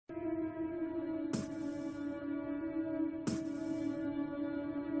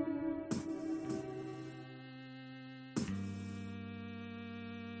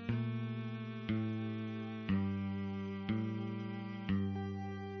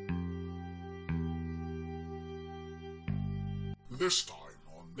this time,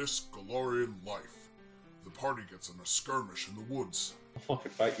 on this Galarian life, the party gets in a skirmish in the woods. I'll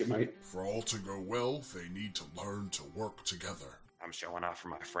fucking fight you, mate. For all to go well, they need to learn to work together. I'm showing off for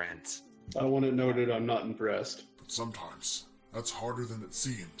my friends. I want it noted I'm not impressed. But sometimes, that's harder than it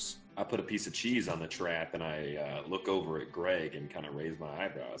seems. I put a piece of cheese on the trap, and I look over at Greg and kind of raise my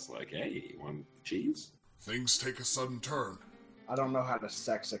eyebrows like, hey, you want cheese? Things take a sudden turn. I don't know how to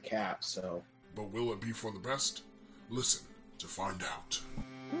sex a cat, so... But will it be for the best? Listen to find out.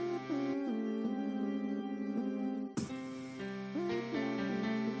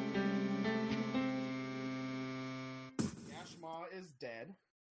 Yashma is dead.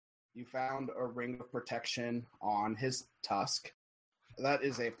 You found a ring of protection on his tusk. That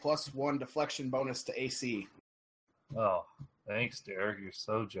is a +1 deflection bonus to AC. Oh, thanks, Derek. You're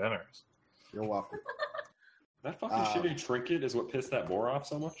so generous. You're welcome. That fucking shitty trinket is what pissed that boar off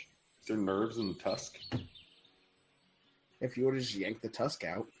so much? Is there nerves in the tusk? If you would have just yanked the tusk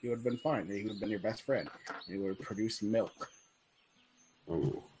out, you would have been fine. He would have been your best friend. He would have produced milk.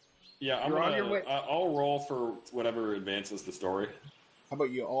 Ooh. Yeah, On your way. I'll roll for whatever advances the story. How about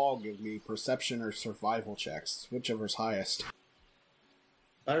you all give me perception or survival checks, whichever's highest.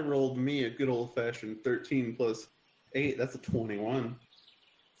 I rolled me a good old-fashioned 13 plus 8. That's a 21.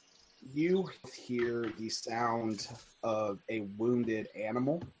 You hear the sound of a wounded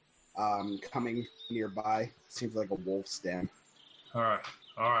animal coming nearby. Seems like a wolf's den. All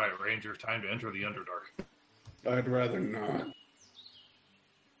right, Ranger. Time to enter the Underdark. I'd rather not.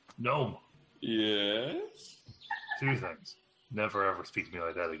 Gnome. Yes? 2 things. Never ever speak to me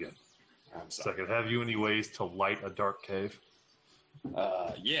like that again. I'm So I sorry. could have you any ways to light a dark cave.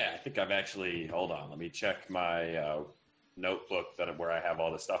 Yeah, I think I've actually... Hold on, let me check my notebook where I have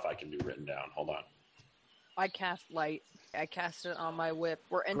all the stuff I can do written down. Hold on. I cast light. I cast it on my whip.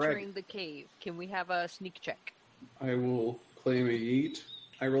 We're entering the cave. Can we have a sneak check? I will claim a yeet.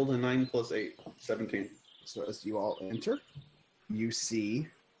 I rolled a 9 plus 8. 17. So as you all enter, you see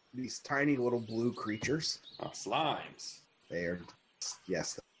these tiny little blue creatures. Oh, slimes. They're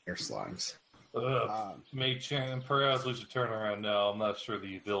slimes. Mage Chan, perhaps we should turn around now. I'm not sure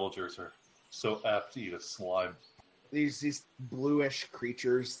the villagers are so apt to eat a slime. These bluish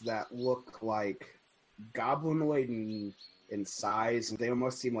creatures that look like goblinoid in size. They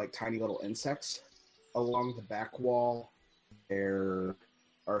almost seem like tiny little insects. Along the back wall, there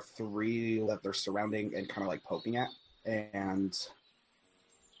are 3 that they're surrounding and kind of like poking at. And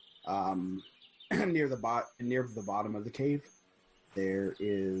near the bottom of the cave, there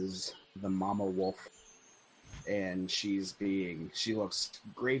is the mama wolf. And she looks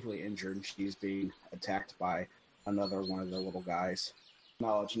gravely injured, and she's being attacked by another one of the little guys.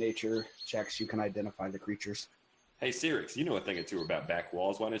 Knowledge nature checks, you can identify the creatures. Hey, Cyrix, you know a thing or two about back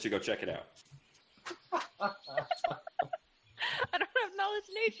walls. Why don't you go check it out? I don't have knowledge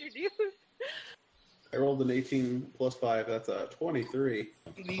nature, dude. I rolled an 18 plus 5. That's a 23.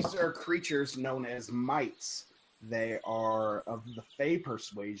 These are creatures known as mites. They are of the Fey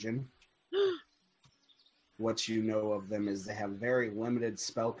persuasion. What you know of them is they have very limited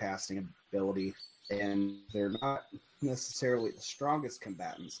spellcasting ability, and they're not necessarily the strongest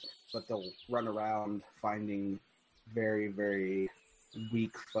combatants, but they'll run around finding very, very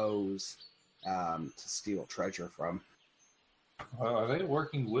weak foes to steal treasure from. Are they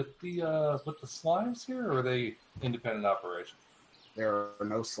working with the slimes here, or are they independent operation? There are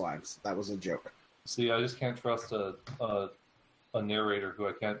no slimes. That was a joke. See, I just can't trust a narrator who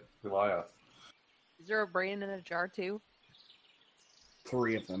I can't rely on. Is there a brain in a jar, too?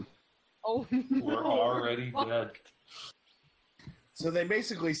 3 of them. Oh, We're already dead. So they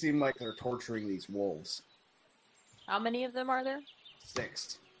basically seem like they're torturing these wolves. How many of them are there?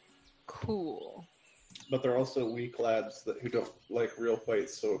 6. Cool. But they're also weak lads who don't like real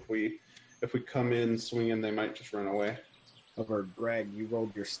fights, so if we come in swinging, they might just run away. Over, Greg, you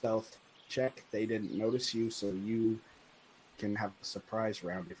rolled your stealth check. They didn't notice you, so you can have a surprise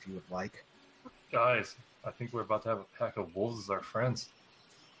round if you would like. Guys, I think we're about to have a pack of wolves as our friends.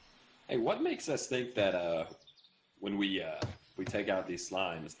 Hey, what makes us think that when we take out these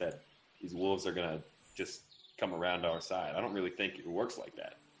slimes that these wolves are going to just come around our side? I don't really think it works like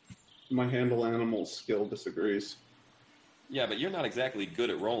that. My handle animals skill disagrees. Yeah, but you're not exactly good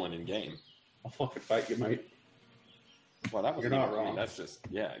at rolling in game. I'll fucking fight you, mate. Well, that was You're not wrong. That's just,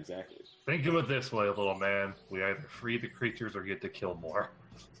 yeah, exactly. Think of it this way, little man. We either free the creatures or get to kill more.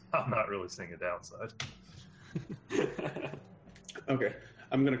 I'm not really seeing a downside. Okay,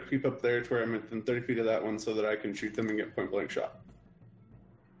 I'm going to creep up there to where I'm within 30 feet of that one so that I can shoot them and get point-blank shot.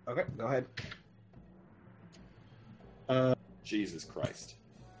 Okay, go ahead. Jesus Christ.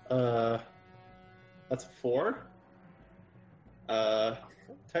 That's a 4.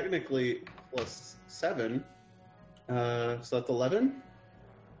 Technically plus 7. So that's 11.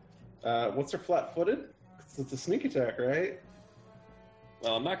 What's her flat-footed? It's a sneak attack, right?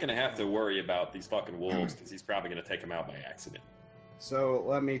 Well, I'm not going to have to worry about these fucking wolves because he's probably going to take them out by accident. So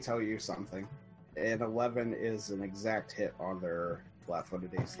let me tell you something. An 11 is an exact hit on their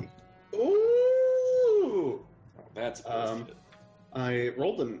flat-footed AC. Ooh! Oh, that's bullshit. I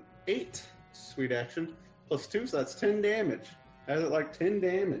rolled an 8 sweet action plus 2, so that's 10 damage. Has it like 10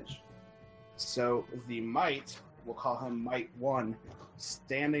 damage? So the Mite, we'll call him Mite 1,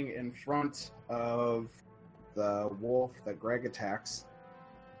 standing in front of the wolf that Greg attacks,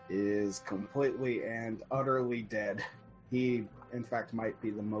 is completely and utterly dead. He, in fact, might be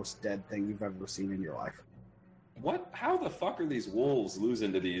the most dead thing you've ever seen in your life. What? How the fuck are these wolves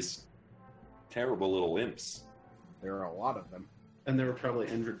losing to these terrible little imps? There are a lot of them. And they were probably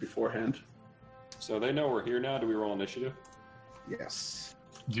injured beforehand. So they know we're here now? Do we roll initiative? Yes.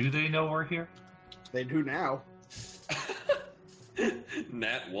 Do they know we're here? They do now.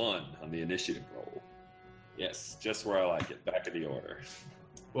 Nat 1 on the initiative roll. Yes, just where I like it. Back of the order.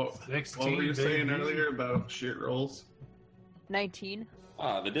 What 16, were you saying baby. earlier about shit rolls? 19.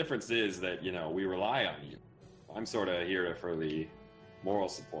 The difference is that, we rely on you. I'm sort of here for the moral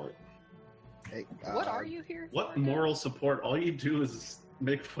support. Hey, What are you here What for? moral support? All you do is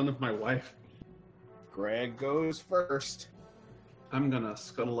make fun of my wife. Greg goes first. I'm gonna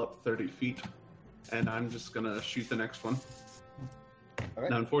scuttle up 30 feet, and I'm just gonna shoot the next one. Okay.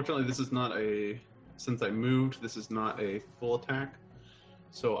 Now, unfortunately, this is not since I moved, this is not a full attack,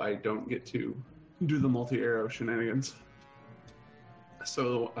 so I don't get to do the multi-arrow shenanigans.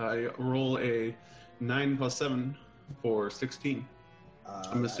 So I roll a 9 plus 7 for 16.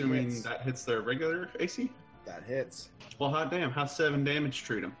 I'm assuming that hits their regular AC? That hits. Well, hot damn, how's 7 damage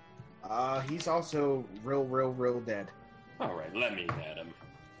treat him? He's also real dead. All right, let me at him.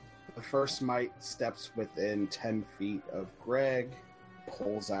 The first Mite steps within 10 feet of Greg,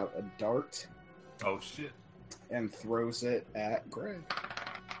 pulls out a dart, Oh shit. and throws it at Greg.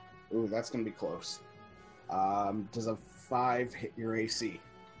 Ooh, that's going to be close. Does a 5 hit your AC?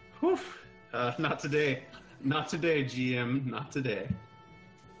 Whew. Not today. Not today, GM. Not today.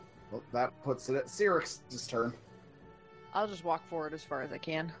 Well, that puts it at Cyrix's turn. I'll just walk forward as far as I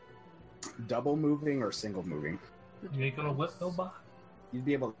can. Double moving or single moving? You ain't gonna whip nobody? You'd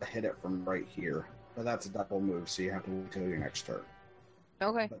be able to hit it from right here, but that's a double move, so you have to wait till your next turn.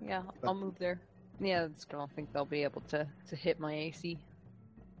 Okay, But- yeah, but- I'll move there. Yeah, I don't think they'll be able to hit my AC.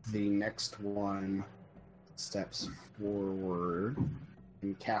 The next one steps forward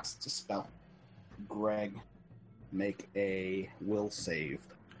and casts a spell. Greg, make a will save.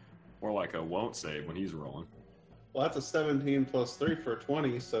 More like a won't save when he's rolling. Well, that's a 17 plus 3 for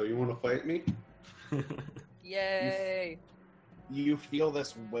 20, so you want to fight me? Yay! You feel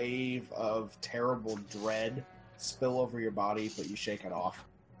this wave of terrible dread spill over your body, but you shake it off.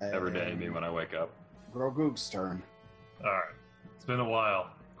 Every day, And me when I wake up. Grogoog's turn. Alright. It's been a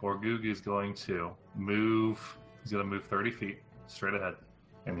while. Gorgug is going to move. He's going to move 30 feet straight ahead.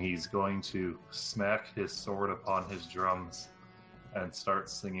 And he's going to smack his sword upon his drums and start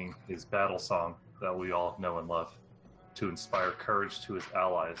singing his battle song that we all know and love to inspire courage to his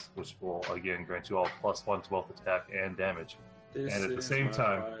allies, which will again grant you all +1 to both attack and damage. And at the same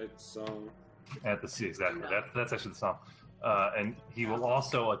time, exactly. That's actually the song. And he will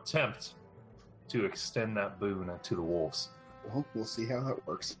also attempt to extend that boon to the wolves. Well, we'll see how that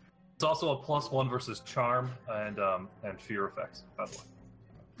works. It's also a +1 versus charm and fear effects, by the way.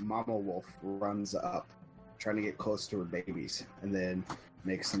 Mama Wolf runs up, trying to get close to her babies, and then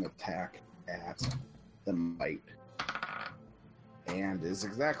makes an attack at the Mite. And is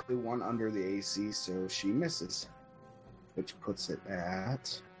exactly 1 under the AC, so she misses. Which puts it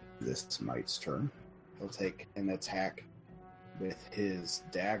at this Mite's turn. He'll take an attack with his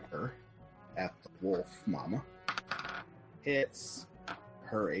dagger at the wolf mama. Hits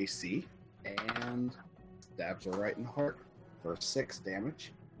her AC and stabs her right in the heart for 6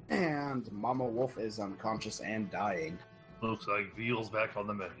 damage. And Mama Wolf is unconscious and dying. Looks like veal's back on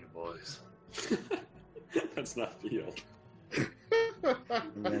the menu, boys. That's not veal.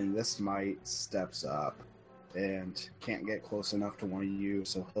 And then this Mite steps up and can't get close enough to one of you,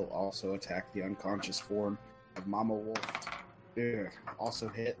 so he'll also attack the unconscious form of Mama Wolf. Ugh, also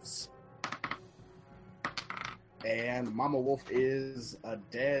hits. And Mama Wolf is a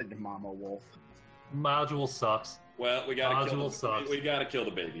dead Mama Wolf. Module sucks. Well, we gotta kill. Module sucks. We gotta kill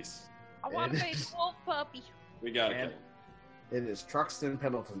the babies. I want a And- baby wolf puppy. We gotta kill And- them. It is Truxton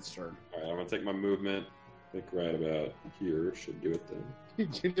Pendleton's turn. All right, I'm gonna take my movement. I think right about here should do it then.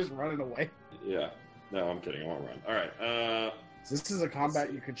 You're just running away. Yeah. No, I'm kidding. I won't run. All right. This is a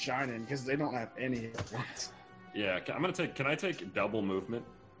combat you could shine in because they don't have any hit points. Yeah, Can I take double movement?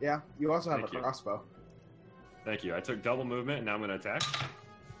 Yeah, you also have Thank a you. crossbow. Thank you. I took double movement, and now I'm gonna attack.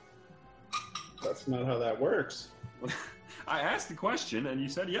 That's not how that works. I asked the question, and you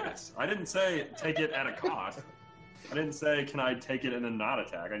said yes. I didn't say take it at a cost. I didn't say can I take it and then not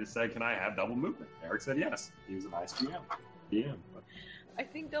attack. I just said can I have double movement. Eric said yes. He was a nice DM. I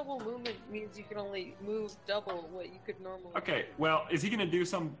think double movement means you can only move double what you could normally. Okay, well, is he gonna do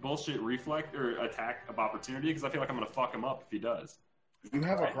some bullshit reflect or attack of opportunity? Because I feel like I'm gonna fuck him up if he does. You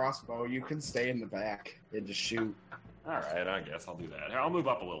have a Right. crossbow. You can stay in the back and just shoot. All right, I guess I'll do that. Here, I'll move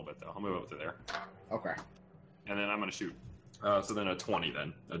up a little bit though. I'll move up to there, Okay. and then I'm gonna shoot. So then a 20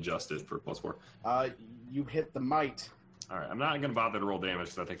 then adjusted for +4. You hit the might. All right, I'm not gonna bother to roll damage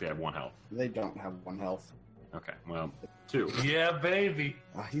because I think they have 1 health. They don't have 1 health. Okay, well, 2. Yeah, baby.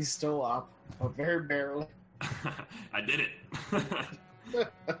 He's still up, but very barely. I did it.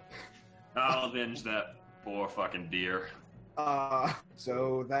 I'll avenge that poor fucking deer.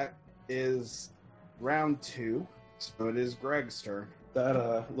 So that is round 2. So it is Greg's turn.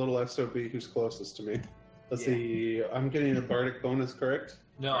 That little SOB who's closest to me. Let's Yeah. see. I'm getting a bardic bonus, correct?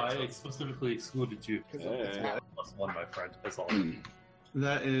 No, I specifically excluded you. Because of the Hey. attack. +1, my friend. That's all.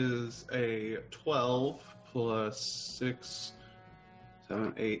 That is a 12 plus 6,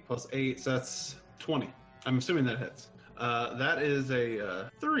 7, 8 plus 8. So that's 20. I'm assuming that hits. That is a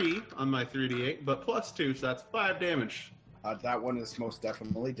 3 on my 3d8, but plus 2, so that's 5 damage. That one is most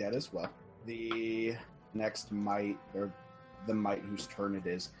definitely dead as well. The next might, or the might whose turn it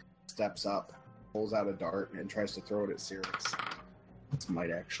is, steps up, pulls out a dart, and tries to throw it at Cyrix. This might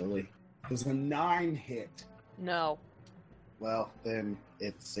actually. Does a 9 hit? No. Well, then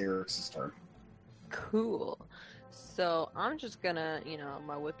it's Cyrix's turn. Cool. So I'm just gonna,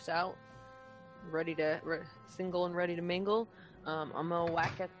 my whip's out, ready to single and ready to mingle. I'm gonna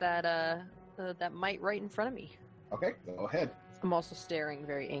whack at that mite right in front of me. Okay, go ahead. I'm also staring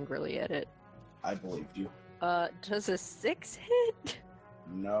very angrily at it. I believed you. Does a 6 hit?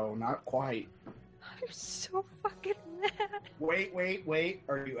 No, not quite. I'm so fucking mad. Wait.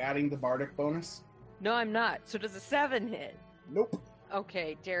 Are you adding the bardic bonus? No, I'm not. So does a 7 hit? Nope.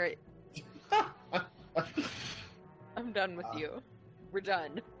 Okay, Jarrett, I'm done with you. We're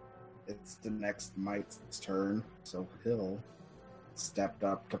done. It's the next mite's turn, so he'll step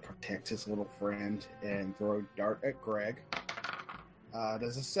up to protect his little friend and throw a dart at Greg.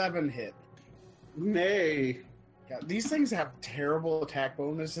 Does a 7 hit? Nay. Yeah, these things have terrible attack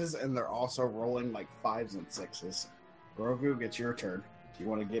bonuses, and they're also rolling like 5s and 6s. Grogu, it's your turn. Do you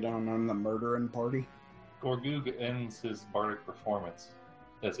want to get on the murdering party? Gorgug ends his bardic performance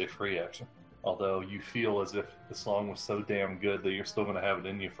as a free action. Although you feel as if the song was so damn good that you're still going to have it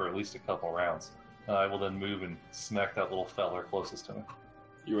in you for at least a couple rounds. I will then move and smack that little feller closest to me.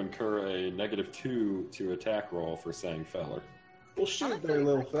 You incur a -2 to attack roll for saying feller. Well, shoot there,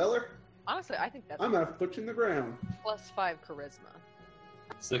 little feller. Honestly, I think that's I'm gonna put you in the ground. +5 charisma.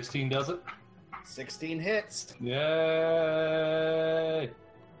 16 does it? 16 hits. Yay!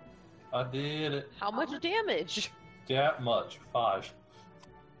 I did it. How much damage? That much. 5.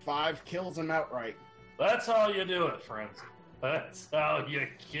 5 kills him outright. That's how you do it, friends. That's how you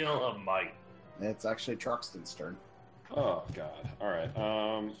kill a mite. It's actually Truxton's turn. Oh god. All right.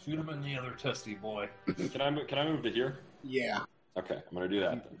 Shoot him in the other testy, boy. Can I move to here? Yeah. Okay, I'm gonna do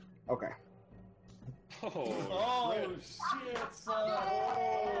that then. Okay. Oh, shit, son!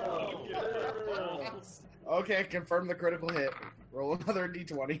 Okay, confirm the critical hit. Roll another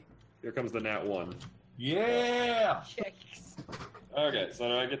d20. Here comes the nat 1. Yeah! Yikes. Okay,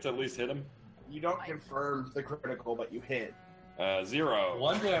 so I get to at least hit him. You don't confirm the critical, but you hit. 0.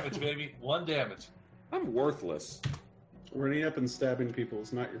 1 damage, baby. 1 damage. I'm worthless. Running up and stabbing people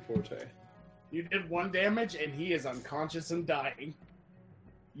is not your forte. You did 1 damage, and he is unconscious and dying.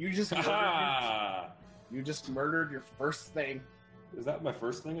 You just murdered, Ah! you just murdered your first thing. Is that my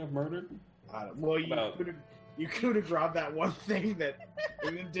first thing I've murdered? Well, you About- could have grabbed that one thing that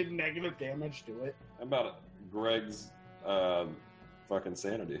and then did negative damage to it. How about Greg's fucking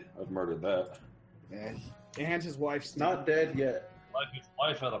sanity? I've murdered that. And his wife's Not dead yet. Like his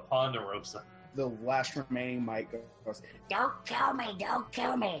wife out of Ponderosa. The last remaining might goes, "Don't kill me! Don't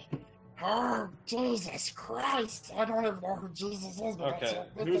kill me!" Oh, Jesus Christ! I don't even know who Jesus is. But that's Okay, a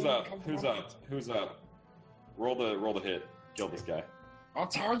good who's thing up? to come Who's from. up? Who's up? Roll the hit. Kill this guy. I'll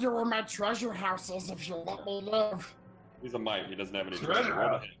tell you where my treasure house is if you let me live. He's a mite. He doesn't have any Treasure Roll the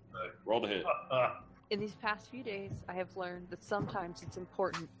house. hit. Roll the hit. In these past few days, I have learned that sometimes it's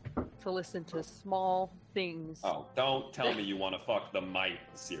important to listen to small things. Oh, don't tell me you want to fuck the mite,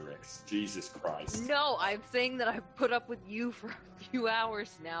 Cyrix. Jesus Christ. No, I'm saying that I've put up with you for a few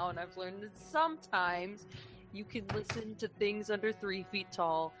hours now, and I've learned that sometimes you can listen to things under 3 feet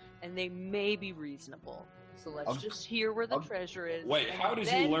tall, and they may be reasonable. So let's just hear where the treasure is. Wait, how did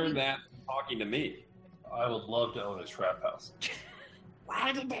you learn that from talking to me? I would love to own a trap house.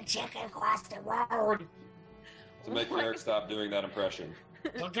 Why did the chicken cross the road? To make Eric stop doing that impression.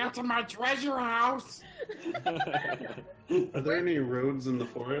 To get to my treasure house. Are there any roads in the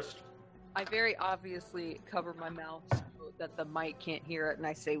forest? I very obviously cover my mouth so that the mite can't hear it, and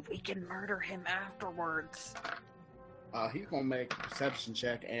I say, we can murder him afterwards. He's gonna make a perception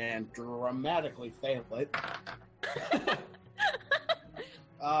check and dramatically fail it.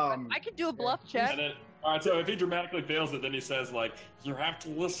 I could do a bluff check. All right, so if he dramatically fails it, then he says, like, you have to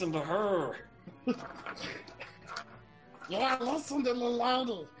listen to her. Yeah, listen to the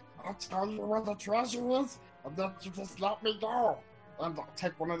lady. I'll tell you where the treasure is, and then you just let me go. And I'll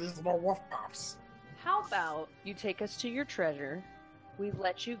take one of these little wolf pops. How about you take us to your treasure, we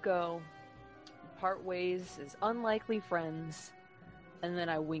let you go, part ways as unlikely friends, and then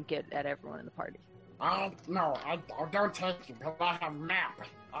I wink it at everyone in the party. No, I don't take you, but I have a map.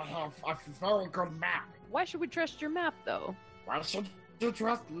 I have a very good map. Why should we trust your map, though? Why should you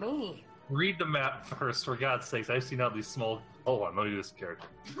trust me? Read the map first, for God's sakes. I've seen all these small... Hold on, let me do this character.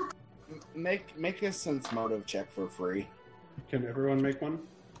 Make a sense motive check for free. Can everyone make one?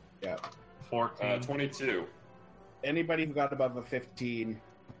 Yeah. 14. 22. Anybody who got above a 15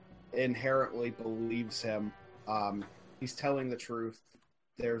 inherently believes him. He's telling the truth.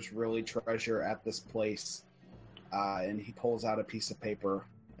 There's really treasure at this place. And he pulls out a piece of paper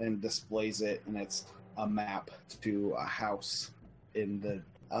and displays it, and it's a map to a house in the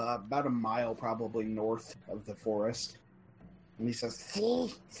about a mile probably north of the forest. And he says,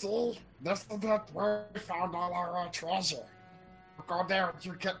 See, this is it where we found all our treasure. Go there and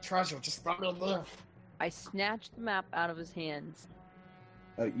you get treasure, just let me live. I snatch the map out of his hands.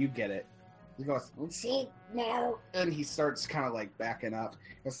 oh, you get it. He goes, See, now, and he starts kind of like backing up.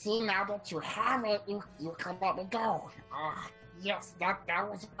 see, now that you have it, you can let me go. Yes, that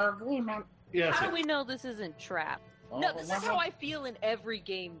was our agreement. Yes. How do we know this isn't trapped? No, this is how I feel in every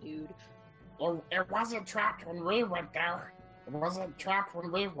game, dude. It wasn't trapped when we went there. It wasn't trapped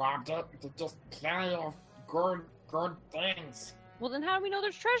when we robbed it. There's just plenty of good things. Well, then how do we know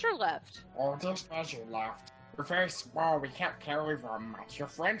there's treasure left? Oh, there's treasure left. We're very small. We can't carry very much. Your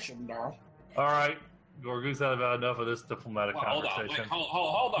friend should know. All right. Gorgo's had about enough of this diplomatic conversation.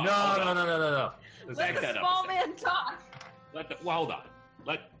 Hold on. No. Let the small man talk. Hold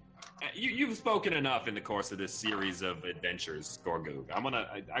on. You've spoken enough in the course of this series of adventures, Gorgoog.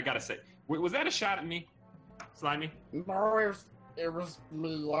 I gotta say, was that a shot at me? Slimy? No, it was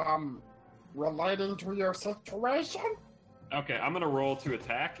me, relating to your situation? Okay, I'm gonna roll to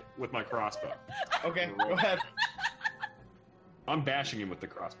attack with my crossbow. okay, go ahead. I'm bashing him with the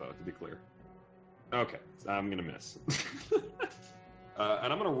crossbow, to be clear. Okay, so I'm gonna miss. And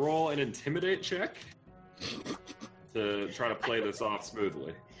I'm gonna roll an intimidate check to try to play this off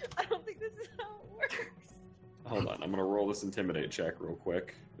smoothly. I don't think this is how it works. Hold on, I'm gonna roll this intimidate check real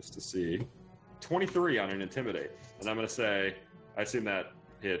quick, just to see. 23 on an intimidate. And I'm gonna say, I assume that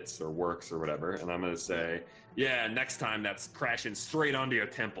hits or works or whatever, and I'm gonna say, yeah, next time that's crashing straight onto your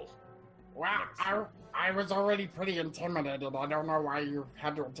temple. Well, I was already pretty intimidated. I don't know why you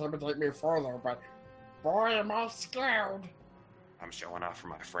had to intimidate me further, but boy, am I scared. I'm showing off for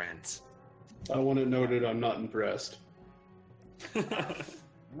my friends. I want it noted I'm not impressed.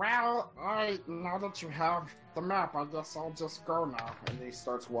 Well, now that you have the map, I guess I'll just go now. And he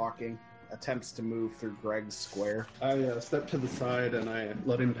starts walking, attempts to move through Greg's square. I step to the side and I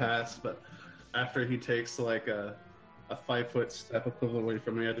let him pass, but after he takes like a 5-foot step equivalent away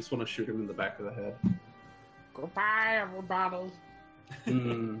from me, I just want to shoot him in the back of the head. Goodbye, everybody.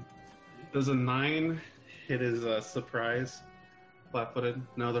 Does a 9 hit his surprise flat-footed?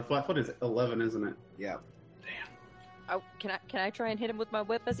 No, the flat-footed is 11, isn't it? Yeah. Oh, can I try and hit him with my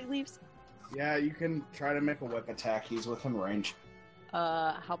whip as he leaves? Yeah, you can try to make a whip attack. He's within range.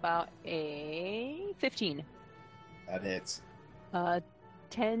 How about a 15? That hits.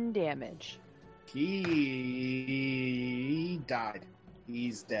 10 damage. He died.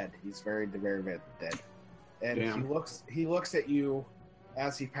 He's dead. He's very, very, very dead. And Damn. he looks at you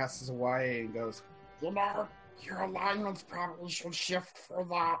as he passes away and goes, You know, your alignments probably should shift for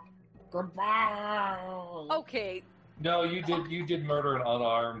that. Goodbye. Okay, No, you did murder an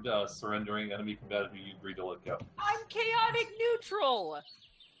unarmed, surrendering enemy combatant who you agreed to let go. I'm chaotic neutral.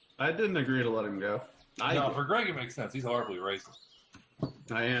 I didn't agree to let him go. No, for Greg it makes sense. He's horribly racist.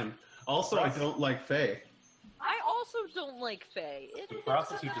 I am. Also, I don't like Faye. I also don't like Faye. The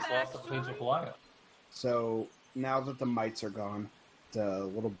prostitute just lost a potential client. So now that the mites are gone, the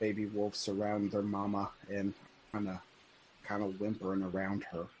little baby wolves surround their mama and kind of whimpering around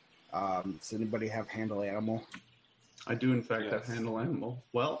her. Does anybody have handle animal? I do, in fact, Yes. have handle animal.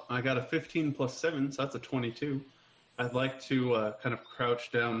 Well, I got a 15 plus 7, so that's a 22. I'd like to kind of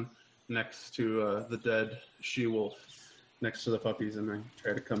crouch down next to the dead she-wolf, next to the puppies, and I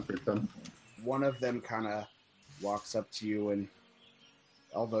try to comfort them. One of them kind of walks up to you and,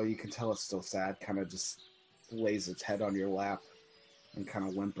 although you can tell it's still sad, kind of just lays its head on your lap and kind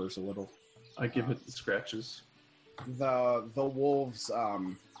of whimpers a little. I give it the scratches. The wolves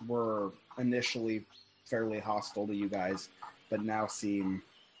were initially fairly hostile to you guys, but now seem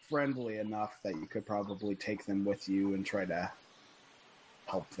friendly enough that you could probably take them with you and try to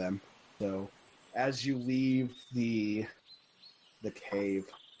help them. So as you leave the cave,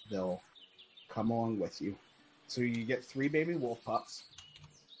 they'll come along with you. So you get 3 baby wolf pups,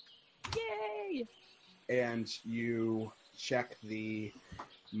 Yay! and you check the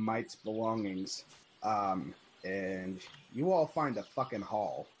mite's belongings, and you all find a fucking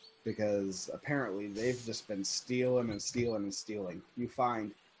haul, because apparently they've just been stealing and stealing and stealing. You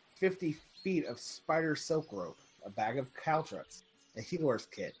find 50 feet of spider silk rope, a bag of caltrops, a healer's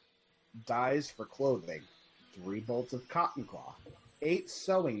kit, dyes for clothing, 3 bolts of cotton cloth, 8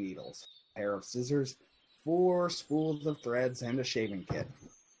 sewing needles, a pair of scissors, 4 spools of threads, and a shaving kit.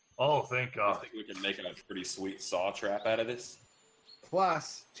 Oh, thank I God. think we can make a pretty sweet saw trap out of this.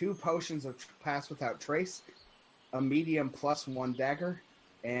 Plus 2 potions of Pass Without Trace, a medium +1 dagger,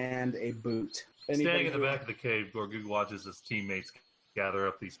 and a boot. Staying in the back of the cave, Gorgug watches his teammates gather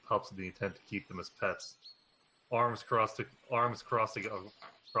up these pups with the intent to keep them as pets. Arms crossing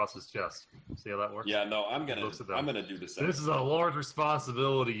across his chest. See how that works? Yeah, no, I'm gonna Looks at them. I'm gonna do the same. This is a large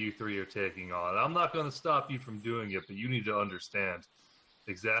responsibility you 3 are taking on. I'm not going to stop you from doing it, but you need to understand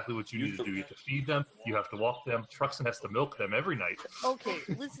exactly what you need to do. You have to feed them. You have to walk them. Truxton has to milk them every night. Okay,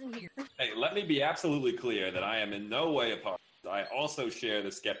 listen here. Hey, let me be absolutely clear that I am in no way opposed. I also share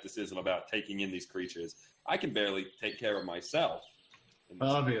the skepticism about taking in these creatures. I can barely take care of myself.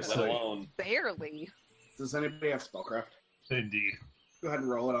 Obviously. Let alone Barely. Does anybody have spellcraft? Indeed. Go ahead and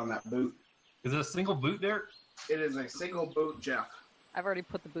roll it on that boot. Is it a single boot, Derek? It is a single boot, Jeff. I've already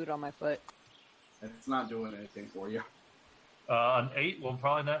put the boot on my foot. And it's not doing anything for you. An 8 will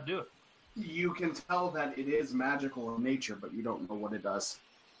probably not do it. You can tell that it is magical in nature, but you don't know what it does.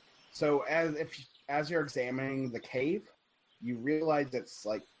 So as you're examining the cave, you realize it's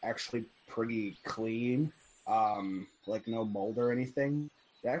like actually pretty clean, like no mold or anything.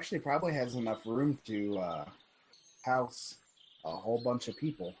 It actually probably has enough room to house a whole bunch of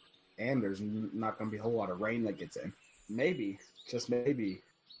people, and there's not going to be a whole lot of rain that gets in. Maybe, just maybe,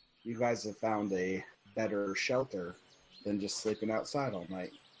 you guys have found a better shelter than just sleeping outside all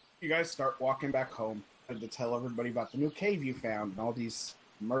night. You guys start walking back home to tell everybody about the new cave you found and all these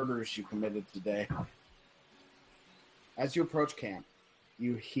murders you committed today. As you approach camp,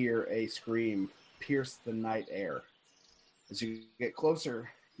 you hear a scream pierce the night air. As you get closer,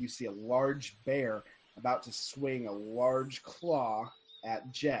 you see a large bear about to swing a large claw at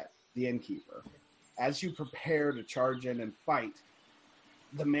Jet, the innkeeper. As you prepare to charge in and fight,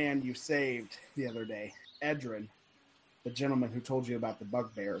 the man you saved the other day, Edrin, the gentleman who told you about the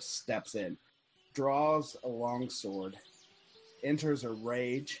bugbears, steps in, draws a long sword, enters a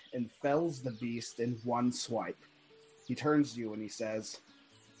rage, and fells the beast in one swipe. He turns to you and he says,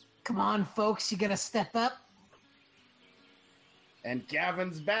 Come on, folks, you gonna step up? and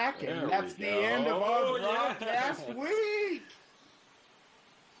Gavin's back, There and that's we the go. end of our Oh, yeah. broadcast week!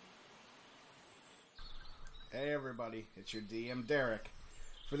 Hey everybody, it's your DM Derek.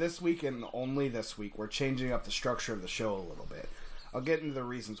 For this week and only this week, we're changing up the structure of the show a little bit. I'll get into the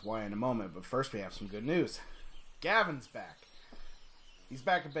reasons why in a moment, but first we have some good news. Gavin's back. He's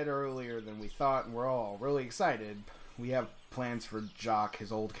back a bit earlier than we thought, and we're all really excited. We have plans for Jock,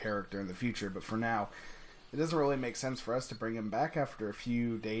 his old character, in the future, but for now, it doesn't really make sense for us to bring him back after a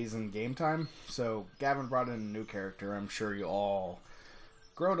few days in game time. So Gavin brought in a new character I'm sure you all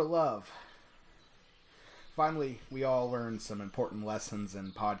grow to love. Finally, we all learned some important lessons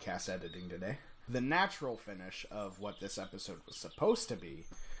in podcast editing today. The natural finish of what this episode was supposed to be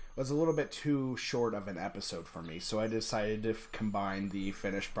was a little bit too short of an episode for me, so I decided to combine the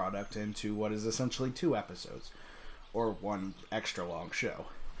finished product into what is essentially 2 episodes, or 1 extra long show.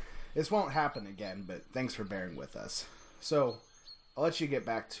 This won't happen again, but thanks for bearing with us. So, I'll let you get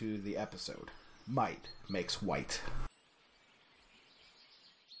back to the episode. Might makes white.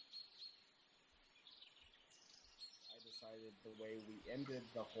 ended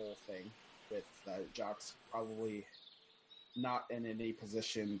the whole thing with Jock's probably not in any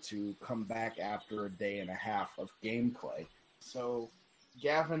position to come back after a day and a half of gameplay. So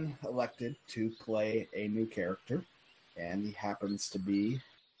Gavin elected to play a new character, and he happens to be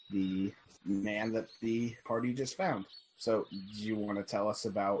the man that the party just found. So do you want to tell us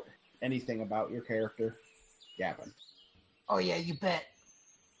about anything about your character, Gavin? Oh yeah, you bet.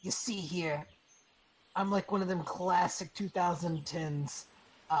 You see here, I'm like one of them classic 2010s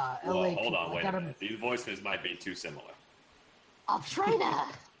LA Well, hold people. on, wait a minute. These voices might be too similar. I'll try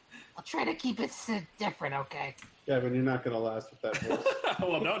to keep it different, okay? Gavin, you're not going to last with that voice.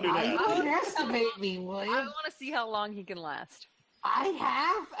 Well, don't do I that. underestimate me, will I you? want to see how long he can last. I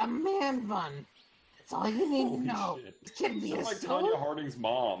have a man bun. That's all you need to Holy know. shit. It's gonna be Sound a like soul. Tanya Harding's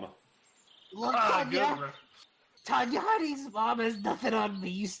mom. Look, Good. Tanya Harding's mom has nothing on me.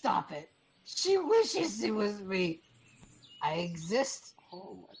 You stop it. She wishes it was me. I exist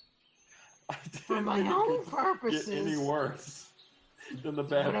Oh my. for my own purposes. Get any worse than the But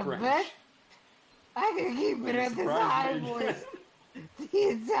bad I French. bet I can keep it at this high Surprised me voice again. the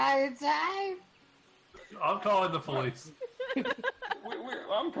entire time. I'm calling the police.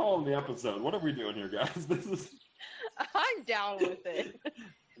 I'm calling the episode. What are we doing here, guys? This is. I'm down with it.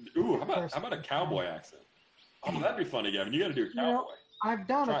 Ooh, how about a cowboy accent? Oh, that'd be funny, Gavin. You got to do a You know, cowboy. I've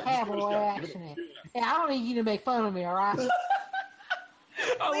done Try a it. Just give it cowboy shot. accent. Yeah, I don't need you to make fun of me, all right?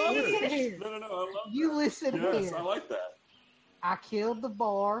 I love Listen it. here. No, I love You listen that. Yes, here. I like that. I killed the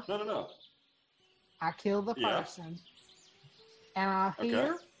bar. No. I killed the Yeah. person. And I'm Okay.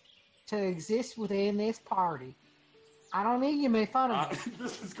 here to exist within this party. I don't need you to make fun of me.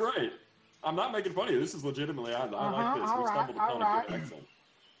 This is great. I'm not making fun of you. This is legitimately, I like this. all We right, stumbled upon all a good right. accent.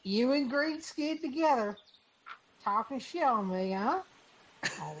 You and Greenskin together talking shit on me, huh?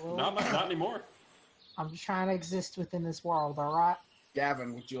 Oh, well, Not anymore. I'm just trying to exist within this world, all right?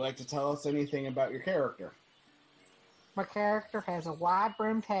 Gavin, would you like to tell us anything about your character? My character has a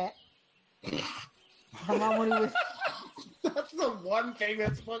wide-brimmed hat. The one when he was... That's the one thing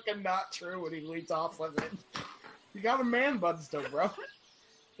that's fucking not true when he leads off with it. You got a man bun still, bro.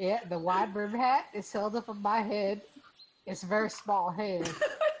 Yeah, the wide-brimmed hat is held up on my head. It's a very small head.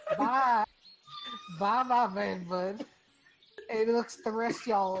 Bye. Bye, my man bud. It looks at the rest of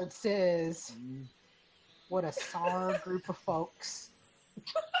y'all and says, what a sorry group of folks.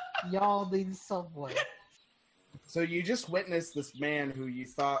 Y'all need someone. So you just witnessed this man who you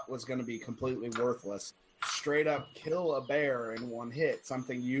thought was going to be completely worthless straight up kill a bear in one hit,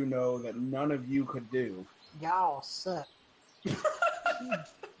 something you know that none of you could do. Y'all suck.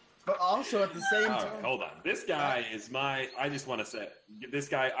 But also at the same All time, right, hold on. This guy is I just want to say, this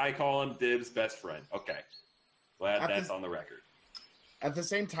guy, I call him Dib's best friend. Okay. Glad that's on the record. at the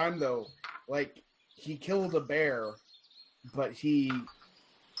same time though, like he killed a bear, but he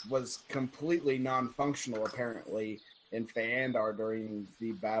was completely non-functional apparently in Fandar during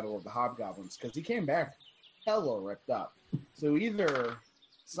the Battle of the Hobgoblins because he came back hella ripped up. So either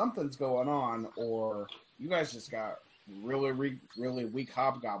something's going on or you guys just got really weak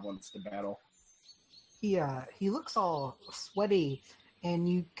hobgoblins to battle. He looks all sweaty, and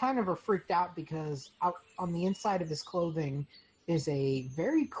you kind of are freaked out because out on the inside of his clothing is a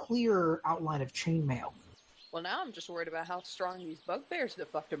very clear outline of chainmail. Well, now I'm just worried about how strong these bugbears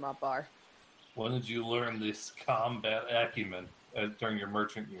that fucked him up are. When did you learn this combat acumen during your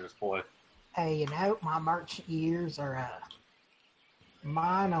merchant years, boy? Hey, you know, my merchant years are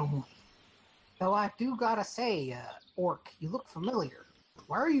mine only. Though I do gotta say, Orc, you look familiar.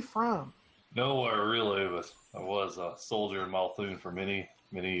 Where are you from? Nowhere really, but I was a soldier in Malthun for many,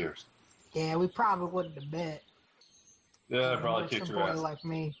 many years. Yeah, we probably wouldn't have met. Yeah, I A probably merchant kicked your boy ass. like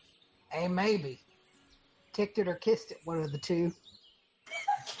me. Hey, maybe. Kicked it or kissed it, one of the two.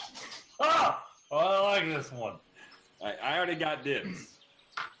 Ah! Oh, I like this one. I already got Dibs.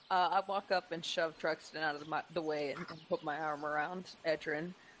 I walk up and shove Truxton out of the way and put my arm around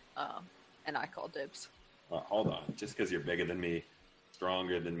Edrin, and I call dibs. Hold on. Just because you're bigger than me,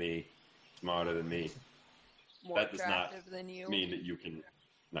 stronger than me, smarter than me, More that does not attractive than you. mean that you can.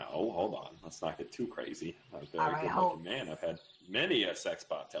 No, hold on. Let's not get too crazy. I'm a very All right, good looking man. I've had many a sex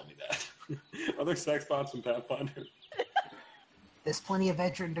bot tell me that. Are there sex bots from Pathfinder? There's plenty of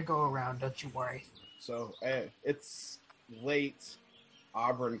veteran to go around, don't you worry. So it's late.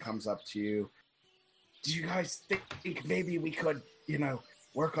 Auburn comes up to you. Do you guys think maybe we could,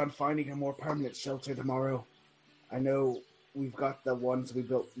 work on finding a more permanent shelter tomorrow? I know we've got the ones we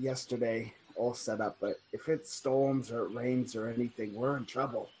built yesterday all set up, but if it storms or it rains or anything, we're in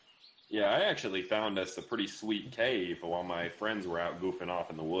trouble. Yeah, I actually found us a pretty sweet cave while my friends were out goofing off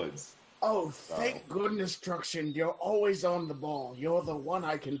in the woods. Oh, thank goodness, Truxton. You're always on the ball. You're the one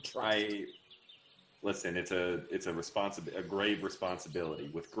I can trust. Listen. It's a grave responsibility.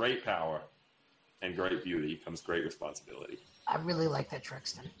 With great power and great beauty comes great responsibility. I really like that,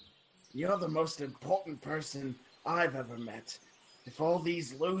 Truxton. You're the most important person I've ever met. If all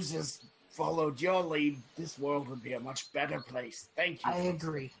these losers followed your lead, this world would be a much better place. Thank you. I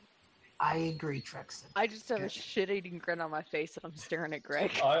agree. I agree, Truxton. I just have a shit-eating grin on my face and I'm staring at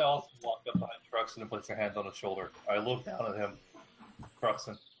Greg. I also walk up behind Truxton and place my hands on his shoulder. I look down at him.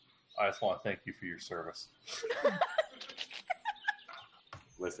 Truxton, I just want to thank you for your service.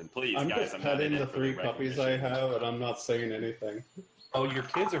 Listen, please, I'm guys. just I'm not petting in the it for 3 puppies I recognition. have, and I'm not saying anything. Oh, your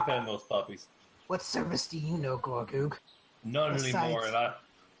kids are petting those puppies. What service do you know, Gorgoog? None Besides- anymore, and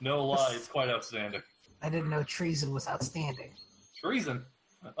no lie, it's quite outstanding. I didn't know treason was outstanding. Treason?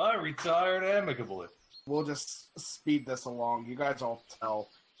 I retired amicably. We'll just speed this along. You guys all tell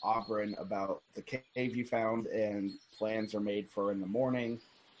Oberyn about the cave you found, and plans are made for in the morning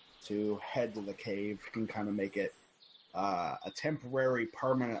to head to the cave and kind of make it a temporary,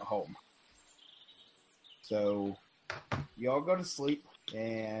 permanent home. So you all go to sleep,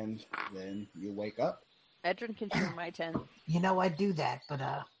 and then you wake up. Edrin can share my tent. You know I do that, but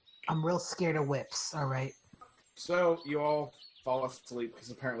I'm real scared of whips, alright? So you all fall asleep because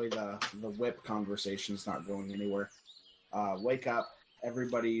apparently the whip conversation's not going anywhere. Wake up,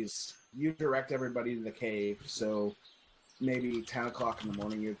 you direct everybody to the cave, so maybe 10 o'clock in the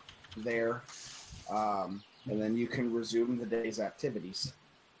morning you're there, and then you can resume the day's activities.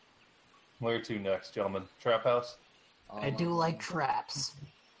 Where to next, gentlemen? Trap house? I do like traps.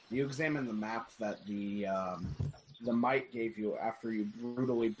 You examine the map that the mite gave you after you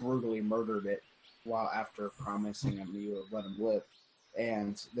brutally murdered it, while after promising him you would let him live.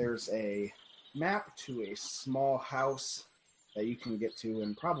 And there's a map to a small house that you can get to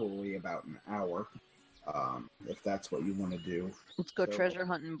in probably about an hour, if that's what you want to do. Let's go So- treasure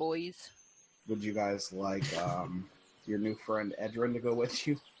hunting, boys. Would you guys like your new friend Edrin to go with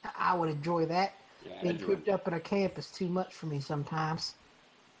you? I would enjoy that. Yeah, Being Edrin. cooped up in a camp is too much for me sometimes.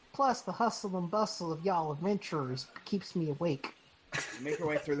 Plus, the hustle and bustle of y'all adventurers keeps me awake. You make your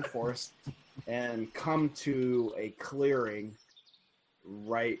way through the forest and come to a clearing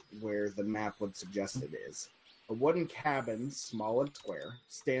right where the map would suggest it is. A wooden cabin, small and square,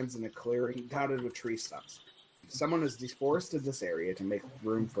 stands in a clearing dotted with tree stumps. Someone has deforested this area to make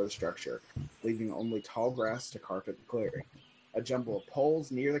room for the structure, leaving only tall grass to carpet the clearing. A jumble of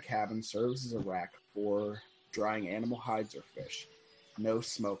poles near the cabin serves as a rack for drying animal hides or fish. No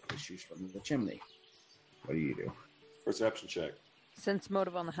smoke issues from the chimney. What do you do? Perception check. Sense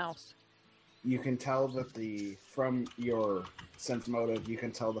motive on the house. You can tell that from your sense motive, you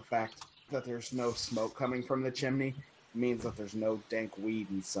can tell the fact that there's no smoke coming from the chimney means that there's no dank weed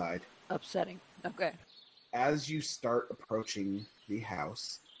inside. Upsetting. Okay. As you start approaching the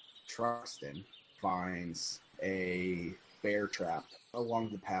house, Truxton finds a bear trap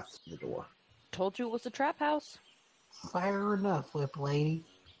along the path to the door. Told you it was a trap house. Fair enough, Whip Lady.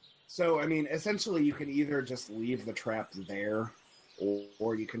 So, I mean, essentially you can either just leave the trap there,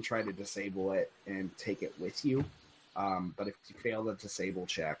 or you can try to disable it and take it with you. But if you fail the disable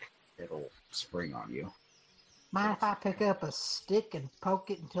check, it'll spring on you. Mind if I pick up a stick and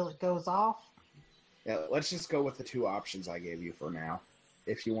poke it until it goes off? Yeah, let's just go with the 2 options I gave you for now.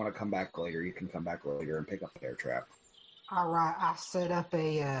 If you want to come back later, you can come back later and pick up the bear trap. Alright, I set up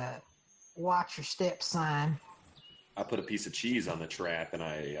a watch your step sign. I put a piece of cheese on the trap, and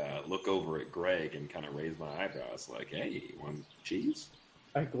I look over at Greg and kind of raise my eyebrows, like, "Hey, you want cheese?"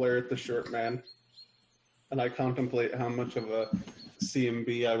 I glare at the short man, and I contemplate how much of a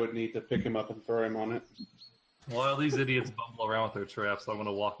CMB I would need to pick him up and throw him on it. While these idiots bumble around with their traps, I'm going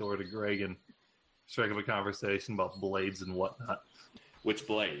to walk over to Greg and strike up a conversation about blades and whatnot. Which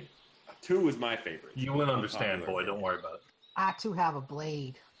blade? 2 is my favorite. You wouldn't understand, Unpopular boy. Don't worry about it. I too have a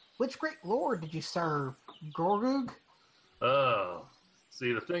blade. Which great lord did you serve? Gorgoog? Oh,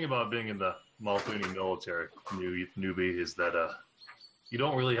 see, the thing about being in the Malfuni military, newbie, is that you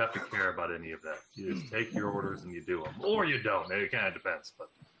don't really have to care about any of that. You just take your orders and you do them, or you don't. It kind of depends. But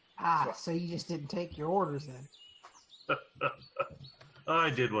So you just didn't take your orders then. I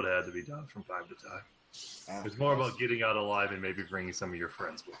did what had to be done from time to time. It's more about getting out alive and maybe bringing some of your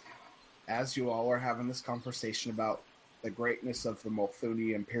friends with you. As you all are having this conversation about the greatness of the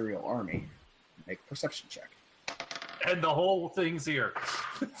Malfuni Imperial Army, make a perception check. And the whole thing's here.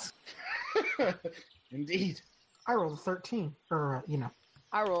 Indeed. I rolled a 13. Or,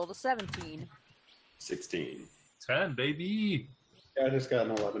 I rolled a 17. 16. 10, baby. Yeah, I just got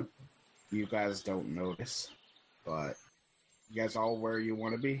an 11. You guys don't notice, but you guys all where you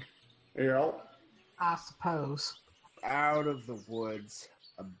want to be? Yeah. I suppose. Out of the woods,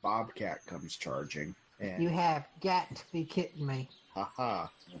 a bobcat comes charging, and You have got to be kidding me. haha.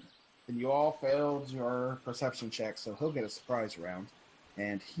 And you all failed your perception check, so he'll get a surprise round,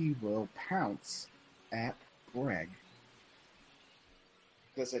 and he will pounce at Greg.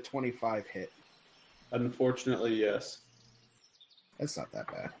 Does a 25 hit? Unfortunately, yes. That's not that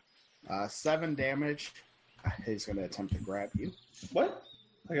bad. 7 damage. He's going to attempt to grab you. What?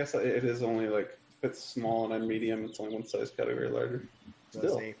 I guess it is only like, if it's small and I'm medium, it's only one size category larger.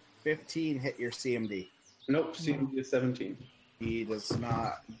 Does Still. a 15 hit your CMD? Nope, CMD is 17. He does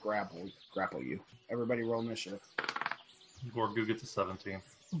not grapple you. Everybody roll initiative. Gorgu gets a 17.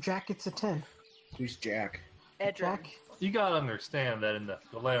 Jack gets a 10. Who's Jack? Edrin. Jack, You gotta understand that in the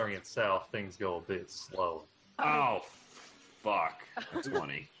Galarian South, things go a bit slow. Oh, fuck. A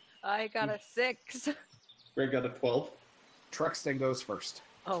 20. I got a 6. Greg got a 12. Truxton goes first.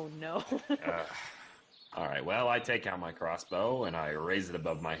 Oh no. All right, well, I take out my crossbow and I raise it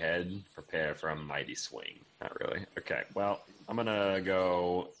above my head, prepare for a mighty swing. Not really. Okay, well, I'm going to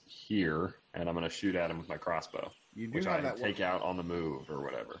go here and I'm going to shoot at him with my crossbow, You do which have I that take out on the move or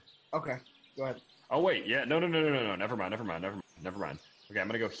whatever. Okay, go ahead. Oh, wait, yeah, no, never mind. Okay, I'm going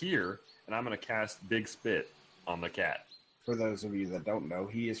to go here and I'm going to cast Big Spit on the cat. For those of you that don't know,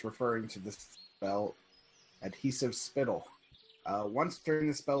 he is referring to the spell Adhesive Spittle. Once during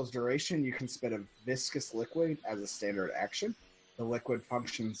the spell's duration, you can spit a viscous liquid as a standard action. The liquid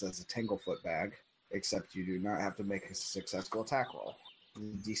functions as a Tanglefoot bag, except you do not have to make a successful attack roll.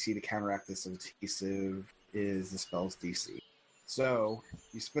 The DC to counteract this adhesive is the spell's DC. So,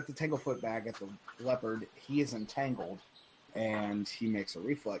 you spit the Tanglefoot bag at the leopard, he is entangled, and he makes a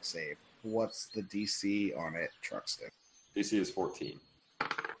reflex save. What's the DC on it, Truxton? DC is 14.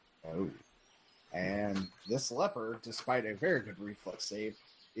 Oh. And this leopard, despite a very good reflex save,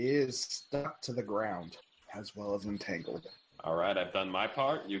 is stuck to the ground as well as entangled. All right, I've done my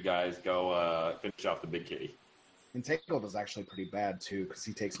part. You guys go finish off the big kitty. Entangled is actually pretty bad too, because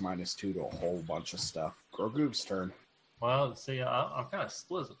he takes -2 to a whole bunch of stuff. Grogu's turn. Well, see, I'm kind of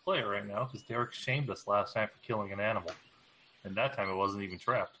split as a player right now because Derek shamed us last time for killing an animal. And that time it wasn't even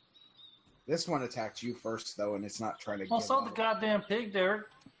trapped. This one attacked you first, though, and it's not trying to Well, give so up. the goddamn pig, Derek.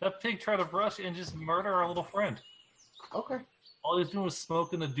 That pig tried to brush and just murder our little friend. Okay. All he's doing was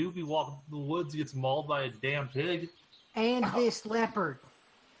smoking a doobie, walking through the woods, gets mauled by a damn pig. and this leopard.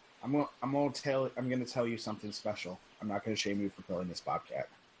 I'm gonna tell you something special. I'm not gonna shame you for killing this bobcat.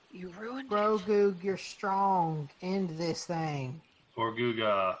 You ruined it. Grogu, you're strong. End this thing.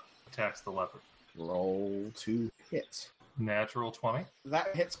 Gorguga attacks the leopard. Roll to hit. Natural 20.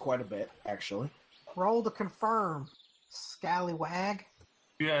 That hits quite a bit, actually. Roll to confirm. Scallywag.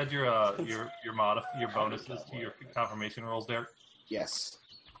 You add your bonuses to your confirmation rolls, Derek. Yes.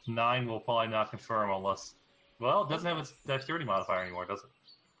 9 will probably not confirm unless. Well, it doesn't have its dexterity modifier anymore, does it?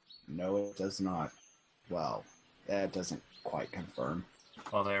 No, it does not. Well, that doesn't quite confirm.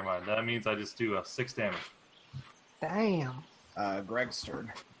 Oh, never mind. That means I just do 6 damage. Damn. Greg's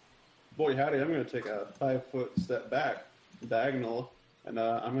turn. Boy, howdy, I'm going to take a 5-foot step back, diagonal, and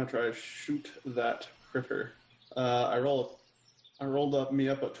I'm going to try to shoot that critter. I rolled me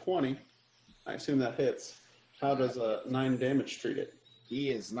up a 20. I assume that hits. How does 9 damage treat it? He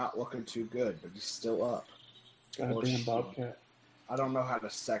is not looking too good, but he's still up. Goddamn bobcat. I don't know how to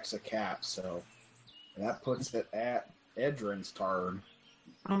sex a cat, so that puts it at Edrin's turn.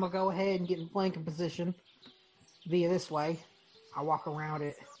 I'm going to go ahead and get in flanking position via this way. I walk around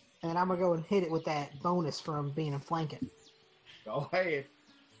it, and I'm going to go and hit it with that bonus from being in flanking. Go ahead.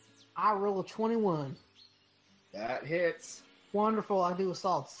 I roll a 21. That hits. Wonderful. I do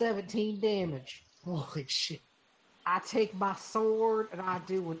assault. 17 damage. Holy shit. I take my sword and I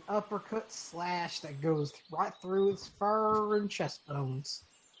do an uppercut slash that goes right through its fur and chest bones.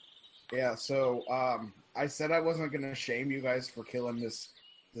 Yeah, so I said I wasn't going to shame you guys for killing this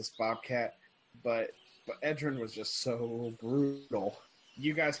bobcat, but Edrin was just so brutal.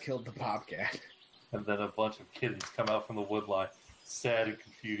 You guys killed the bobcat. And then a bunch of kittens come out from the woodline, sad and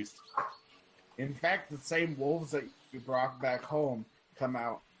confused. In fact, the same wolves that you brought back home come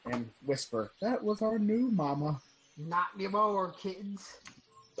out and whisper, "That was our new mama." Not anymore, kids.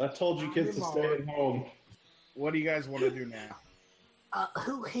 I told you kids to stay at home. What do you guys want to do now?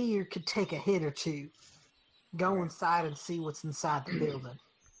 Who here could take a hit or two? Go inside and see what's inside the building.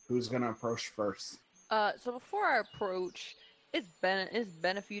 Who's going to approach first? So before I approach, it's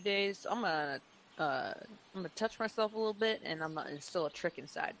been a few days. So I'm gonna touch myself a little bit, and there's still a trick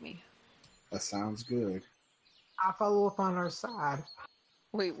inside me. That sounds good. I follow up on her side.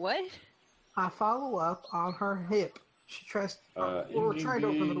 Wait, what? I follow up on her hip. She tries. We're trying to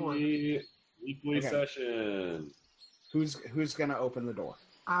open the door. Weekly Okay. session. Who's gonna open the door?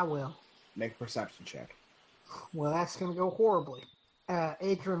 I will. Make a perception check. Well, that's going to go horribly.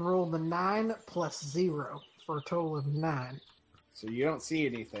 Adrian rolled a 9 plus 0 for a total of 9. So you don't see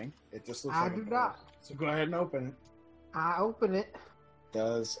anything. It just looks I like a do door. not. So go ahead and open it. I open it.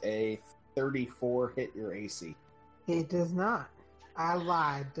 Does a 34 hit your AC? It does not. I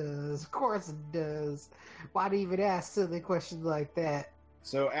lied. Does. Of course it does. Why'd you even ask silly questions like that?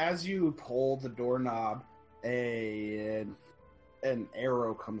 So as you pull the doorknob, an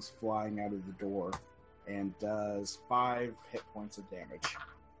arrow comes flying out of the door and does 5 hit points of damage.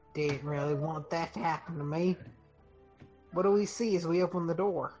 Didn't really want that to happen to me. What do we see as we open the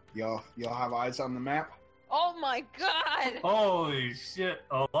door? Y'all have eyes on the map? Oh my god! Holy shit!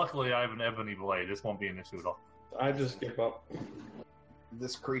 Oh, luckily I have an ebony blade. This won't be an issue at all. I just skip up.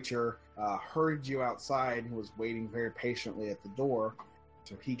 This creature heard you outside and was waiting very patiently at the door,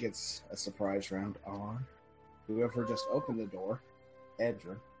 so he gets a surprise round on whoever just opened the door,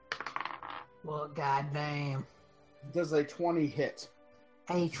 Edrin. Well, goddamn. Does a 20 hit,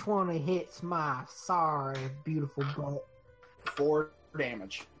 A20 hits my sorry, beautiful butt. 4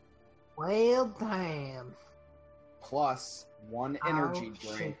 damage, Well, damn. plus 1 energy Oh,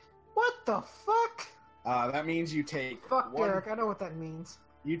 drain. shit. What the fuck? That means you take Fuck, one. Derek, I know what that means.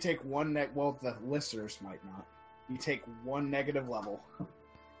 You take 1 well, the listeners might not. You take 1 negative level.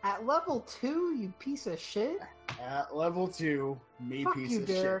 At level 2, you piece of shit? At level 2, me Fuck piece you, of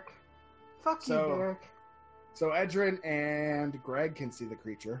Derek. shit. Fuck So- you, Derek. So Edrin and Greg can see the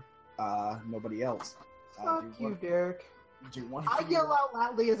creature. Nobody else. Fuck you, Derek. Do one I of you- yell out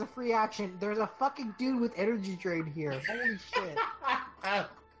loudly as a free action. There's a fucking dude with energy drain here. Holy shit.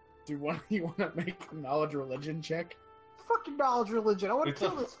 Do one of you want to make a knowledge religion check? Fucking knowledge religion. I want to It's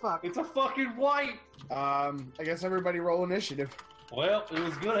kill a- this fuck. It's a fucking white! I guess everybody roll initiative. Well, it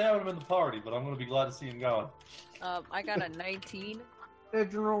was good having him in the party, but I'm gonna be glad to see him going. I got a 19.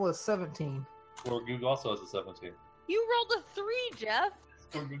 Edge roll is 17. Or Goog also has a 17. You rolled a 3, Jeff!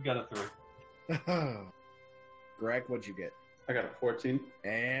 Or Goog got a 3. Greg, what'd you get? I got a 14.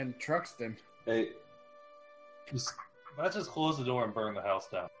 And Truxton. Hey, Let's just close the door and burn the house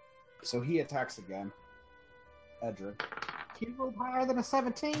down. So he attacks again. Edrin. He rolled higher than a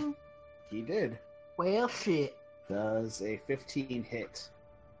 17? He did. Well, shit. Does a 15 hit.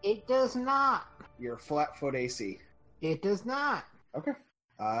 It does not. Your flat foot AC. It does not. Okay.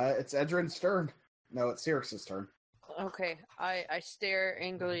 It's Edrin's turn. No, it's Cyrix's turn. Okay, I stare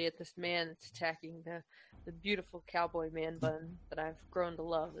angrily at this man that's attacking the beautiful cowboy man bun that I've grown to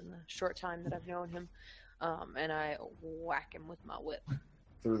love in the short time that I've known him, and I whack him with my whip.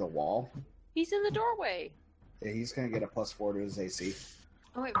 Through the wall. He's in the doorway. Yeah, he's going to get a +4 to his AC.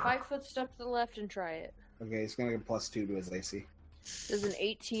 Oh wait, 5 foot step to the left and try it. Okay, he's going to get a +2 to his AC. Does an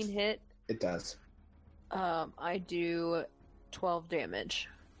 18 hit? It does. I do 12 damage.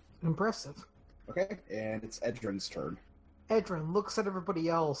 Impressive. Okay, and it's Edrin's turn. Edrin looks at everybody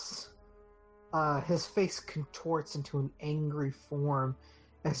else. His face contorts into an angry form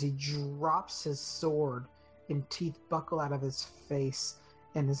as he drops his sword and teeth buckle out of his face,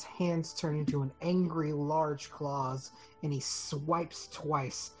 and his hands turn into an angry large claws, and he swipes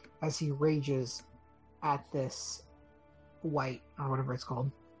twice as he rages at this white, or whatever it's called.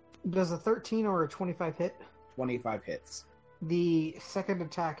 Does a 13 or a 25 hit? 25 hits. The second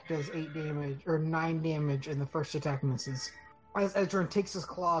attack does 8 damage, or 9 damage, and the first attack misses. As Edrin takes his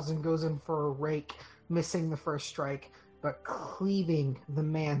claws and goes in for a rake, missing the first strike, but cleaving the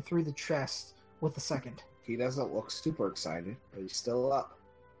man through the chest with the second. He doesn't look super excited, but he's still up.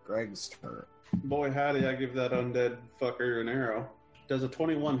 Greg's turn. Boy, howdy, I give that undead fucker an arrow. Does a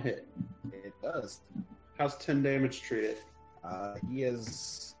 21 hit? It does. How's 10 damage treated?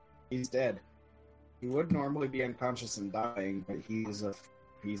 He's dead. He would normally be unconscious and dying, but he's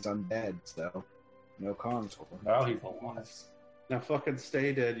undead, so no cons for him. Now he's alive. Now fucking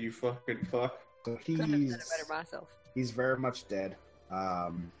stay dead, you fucking fuck. So Couldn't have done it better myself. he's very much dead.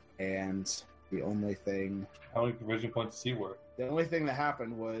 And the only thing How many provision points does he worth? that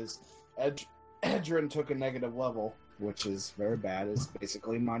happened was Edrin took a negative level, which is very bad. It's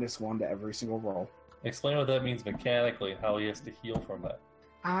basically -1 to every single roll. Explain what that means mechanically, how he has to heal from that.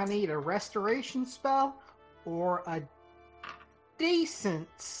 I need a restoration spell or a decent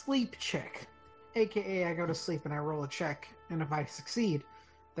sleep check. AKA, I go to sleep and I roll a check, and if I succeed,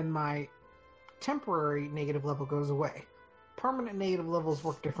 then my temporary negative level goes away. Permanent negative levels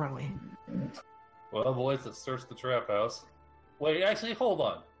work differently. Well, boys, let's search the trap house. Wait, actually, hold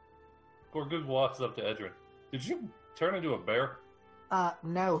on. Gorgug walks up to Edrin. Did you turn into a bear?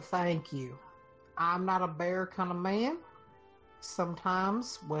 No, thank you. I'm not a bear kind of man.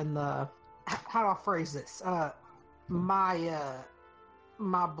 Sometimes when how do I phrase this?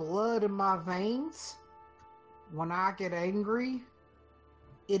 My blood in my veins, when I get angry,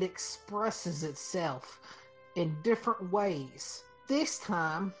 it expresses itself in different ways. This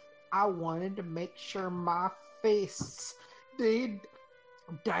time, I wanted to make sure my fists did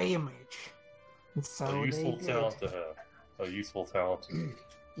damage. And so A useful they talent did. to have. A useful talent.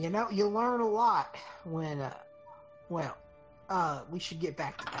 You know, you learn a lot when, we should get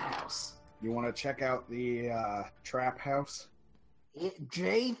back to the house. You want to check out the trap house?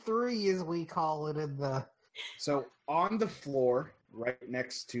 J3, as we call it in the... So on the floor, right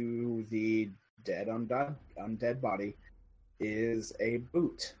next to the undead body, is a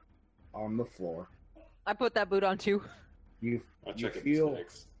boot on the floor. I put that boot on too. You I'll you check it feel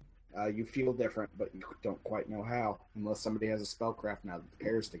next. you feel different, but you don't quite know how, unless somebody has a spellcraft now that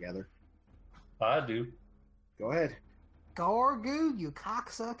pairs together. I do. Go ahead. Gorgoo, you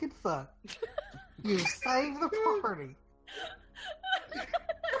cocksucking fuck. You saved the party.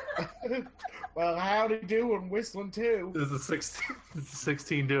 Well, howdy do and whistling too. Does a 16? Does a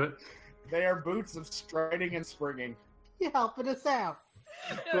 16 do it? They are boots of striding and springing. You helping us out.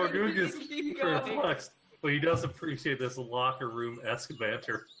 Gorgoog is Keep going. perplexed, but he does appreciate this locker room-esque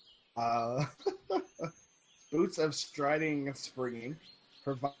banter. Boots of striding and springing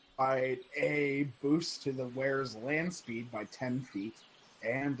provide a boost to the wearer's land speed by 10 feet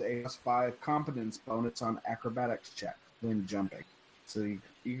and a +5 competence bonus on acrobatics check when jumping. So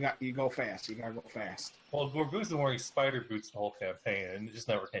you go fast. You gotta go fast. Well, Gorgoog's been wearing spider boots the whole campaign, and it just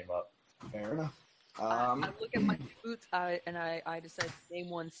never came up. Fair enough. I look at my boots and I decide to name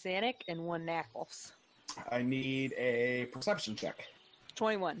one Sanic and one Knuckles. I need a perception check.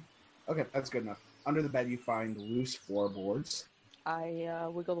 21. Okay, that's good enough. Under the bed, you find loose floorboards. I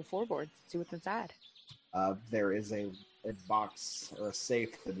wiggle the floorboards, see what's inside. There is a box or a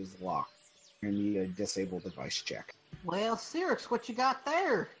safe that is locked. You need a disable device check. Well, Sirix, what you got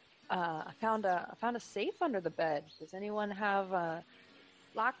there? I found a safe under the bed. Does anyone have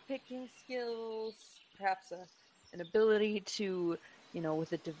lock picking skills? Perhaps an ability to,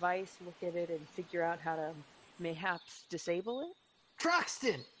 with a device, look at it and figure out how to mayhaps disable it?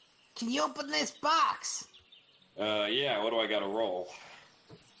 Truxton, can you open this box? Yeah, what do I got to roll?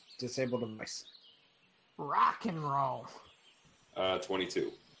 Disable device. Rock and roll.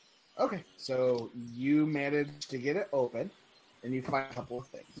 22. Okay, so you manage to get it open, and you find a couple of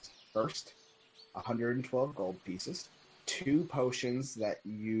things. First, 112 gold pieces, 2 potions that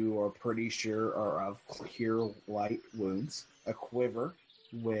you are pretty sure are of cure light wounds, a quiver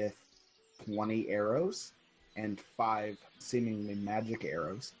with 20 arrows, and 5 seemingly magic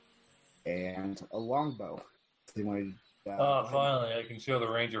arrows, and a longbow. So you want to, Finally, I can show the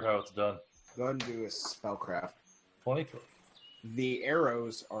ranger how it's done. go ahead and do a spellcraft. 23. The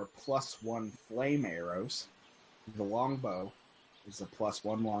arrows are +1 flame arrows. The longbow is a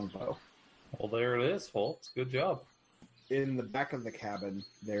 +1 longbow. Well, there it is, folks. Good job. In the back of the cabin,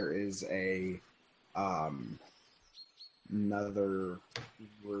 there is a another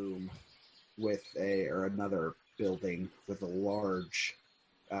room with another building with a large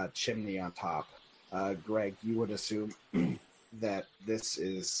chimney on top. Greg, you would assume that this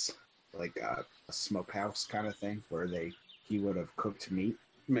is like a smokehouse kind of thing where he would have cooked meat.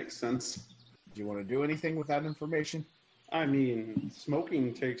 Makes sense. Do you want to do anything with that information? I mean,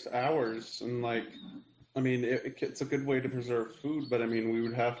 smoking takes hours, and it's a good way to preserve food. But I mean, we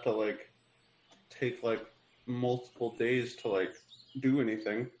would have to take multiple days to do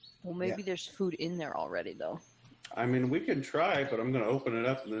anything. Well, maybe there's food in there already, though. I mean, we could try, but I'm gonna open it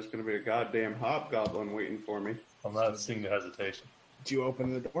up, and there's gonna be a goddamn hobgoblin waiting for me. I'm not seeing the hesitation. Do you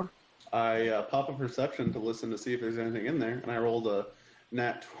open the door? I pop a perception to listen to see if there's anything in there, and I rolled a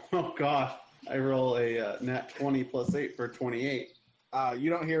nat. Oh god, I roll a nat 20 + 8 for 28. You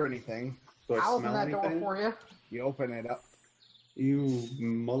don't hear anything. Do I I'll open smell that anything? door for you. You open it up, You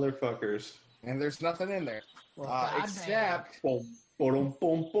motherfuckers! and there's nothing in there. Well, goddamn. Except Boom, boom,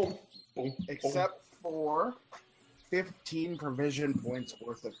 boom, boom, boom. except for 15 provision points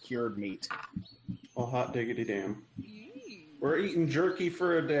worth of cured meat. Oh, hot diggity damn! We're eating jerky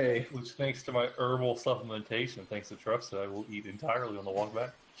for a day. Which, thanks to my herbal supplementation, thanks to Truxton, I will eat entirely on the walk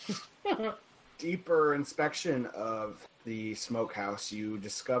back. Deeper inspection of the smokehouse, you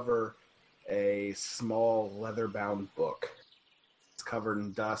discover a small leather-bound book. It's covered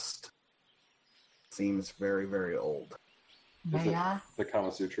in dust. Seems very, very old. May I? The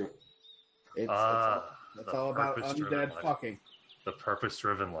Kama Sutra. It's The all about purpose-driven undead life. fucking. The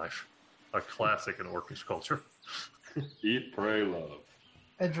purpose-driven life. A classic in Orcish culture. Eat, pray, love.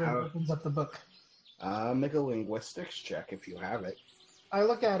 Edrin How- opens up the book. Make a linguistics check if you have it. I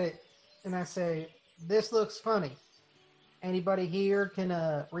look at it and I say, "This looks funny. Anybody here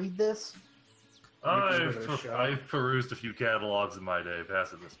can read this?" I've perused a few catalogs in my day.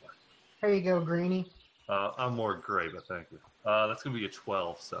 Pass it this way. Here you go, Greenie. I'm more gray, but thank you. That's going to be a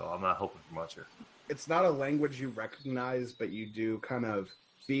 12, so I'm not hoping for much here. It's not a language you recognize, but you do kind of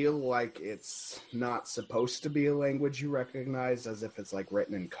feel like it's not supposed to be a language you recognize, as if it's like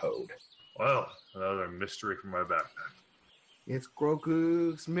written in code. Well, another mystery from my backpack. It's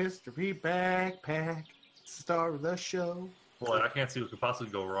Grogu's mystery backpack. It's the star of the show. Boy, I can't see what could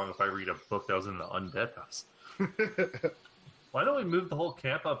possibly go wrong if I read a book that was in the undead house. Why don't we move the whole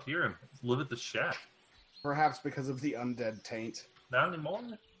camp up here and live at the shack? Perhaps because of the undead taint. Not anymore.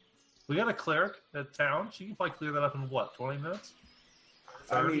 We got a cleric at town. She can probably clear that up in what, 20 minutes?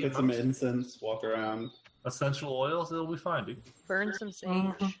 I mean, Get some incense, walk around. Essential oils, it'll be fine, dude. Burn some sage.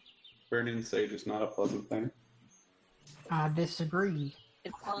 Mhm. Burning sage is not a pleasant thing. I disagree.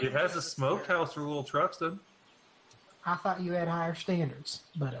 It has a smokehouse for little trucks, then. I thought you had higher standards,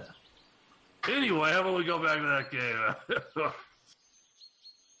 but Anyway, how about we go back to that game?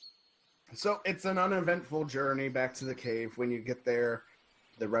 So it's an uneventful journey back to the cave. When you get there,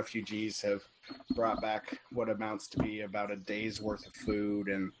 the refugees have brought back what amounts to be about a day's worth of food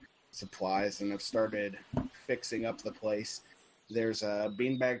and supplies and have started fixing up the place. There's a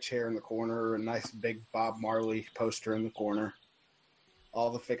beanbag chair in the corner, a nice big Bob Marley poster in the corner. All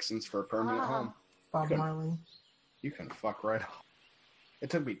the fixings for a permanent home. Bob Good. Marley. You can fuck right off. It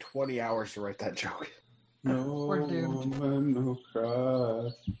took me 20 hours to write that joke. No We're doomed. woman, no cry.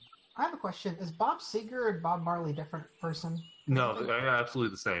 I have a question. Is Bob Seger and Bob Marley a different person? No, they're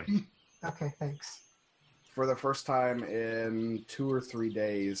absolutely the same. Okay, thanks. For the first time in 2 or 3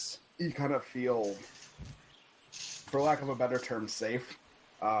 days, you kind of feel, for lack of a better term, safe.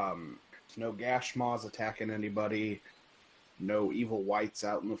 No Gashmaws attacking anybody. No evil whites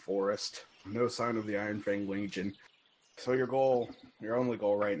out in the forest. No sign of the Iron Fang Legion. So your only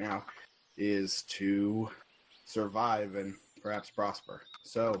goal right now, is to survive and perhaps prosper.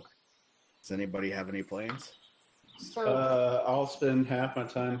 So, does anybody have any plans? So, I'll spend half my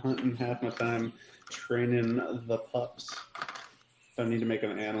time hunting, half my time training the pups. So I need to make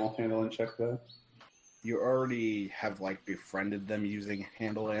an animal handling check though. You already have befriended them using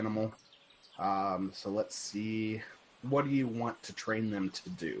handle animal. So let's see. What do you want to train them to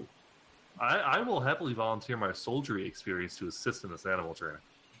do? I will happily volunteer my soldiery experience to assist in this animal training.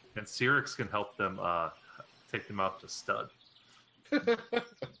 And Cyrix can help them take them out to stud.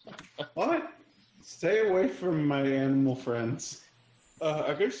 What? Stay away from my animal friends.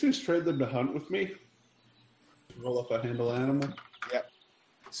 I guess just trade them to hunt with me. Roll up a handle animal.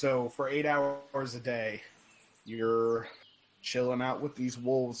 So for 8 hours a day, you're chilling out with these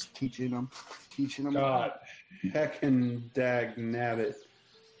wolves, teaching them. God, heckin' dag nabbit.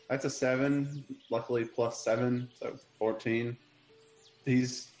 That's a 7, luckily plus 7, so 14.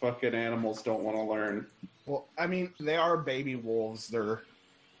 These fucking animals don't want to learn. Well, I mean, they are baby wolves. They're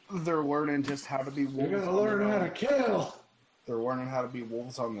learning just how to be wolves. You're gonna on learn their how own. to kill. They're learning how to be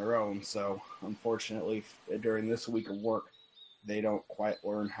wolves on their own. So, unfortunately, during this week of work, they don't quite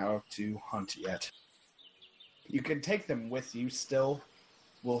learn how to hunt yet. You can take them with you still,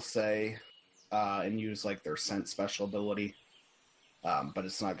 we'll say, and use their scent special ability. But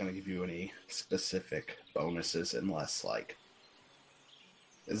it's not going to give you any specific bonuses unless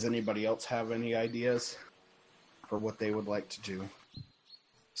does anybody else have any ideas for what they would like to do?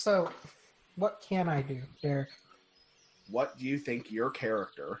 so what can I do, Derek? What do you think your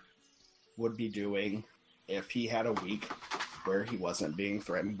character would be doing if he had a week where he wasn't being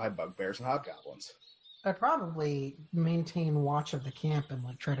threatened by bugbears and hobgoblins? I'd probably maintain watch of the camp and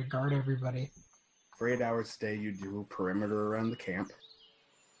try to guard everybody. For 8 hours a day, you do perimeter around the camp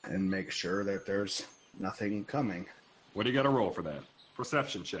and make sure that there's nothing coming. What do you got to roll for that?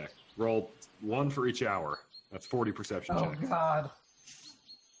 Perception check. Roll 1 for each hour. That's 40 perception Oh checks. God!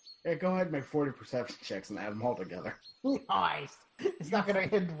 Yeah, go ahead and make 40 perception checks and add them all together. Nice. It's not gonna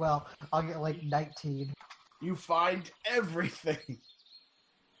end well. I'll get 19. You find everything.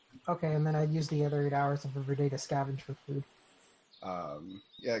 Okay, and then I'd use the other 8 hours of every day to scavenge for food.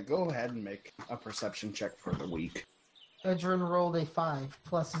 Yeah, go ahead and make a perception check for the week. Edrin rolled a 5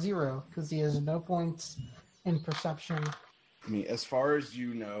 plus 0 because he has no points in perception. I mean, as far as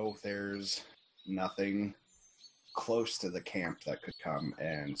you know, there's nothing close to the camp that could come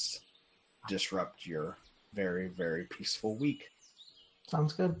and disrupt your very, very peaceful week.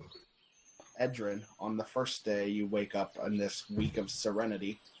 Sounds good. Edrin, on the first day you wake up on this week of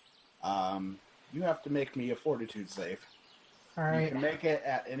serenity, you have to make me a fortitude save. All You right. can make it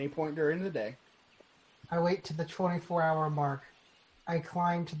at any point during the day. I wait to the 24-hour mark. I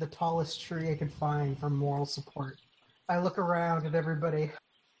climb to the tallest tree I can find for moral support. I look around at everybody.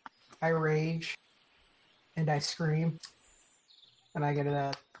 I rage. And I scream. And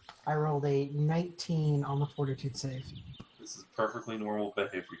I rolled a 19 on the fortitude save. This is perfectly normal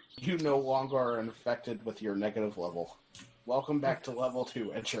behavior. You no longer are infected with your negative level. Welcome back to level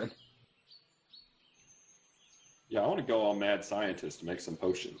 2, Edrin. Yeah, I want to go all mad scientist to make some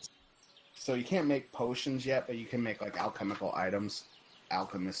potions. So you can't make potions yet, but you can make like alchemical items.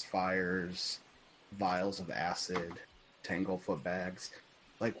 Alchemist fires, vials of acid, tanglefoot bags.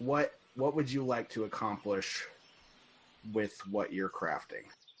 Like what would you like to accomplish with what you're crafting?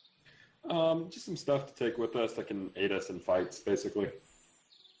 Just some stuff to take with us that can aid us in fights, basically.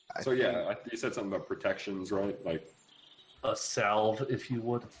 You said something about protections, right? Like A salve, if you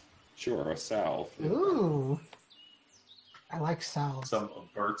would. sure, a salve. Ooh. I like salves. Some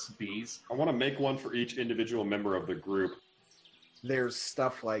of Burt's Bees. I want to make one for each individual member of the group. There's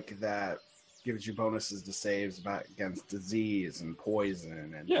stuff like that gives you bonuses to saves against disease and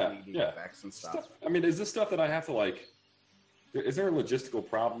poison and bleeding effects and stuff. I mean, is this stuff that I have to like? Is there logistical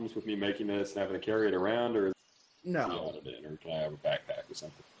problems with me making this and having to carry it around, or is No, or can I have a backpack or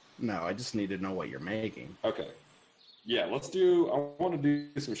something? no, I just need to know what you're making. Okay. Yeah, let's do. I want to do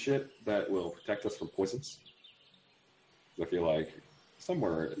some shit that will protect us from poisons. I feel like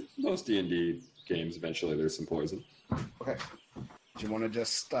somewhere, most D&D games, eventually there's some poison. Okay. Do you want to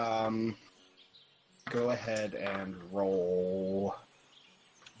just go ahead and roll?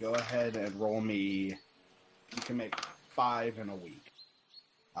 Go ahead and roll me. You can make 5 in a week.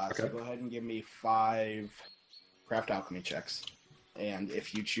 So Okay. go ahead and give me 5 craft alchemy checks. And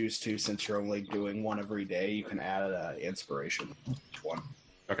if you choose to, since you're only doing one every day, you can add an inspiration to each one.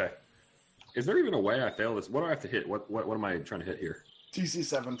 Okay. Is there even a way I fail this? What do I have to hit? What am I trying to hit here? TC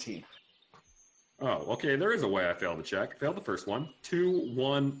 17. Oh, okay. There is a way I failed the check. Failed the first one. 2,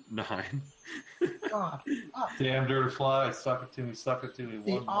 1, 9. God. Damn dirty fly, suck it to me, suck it to me.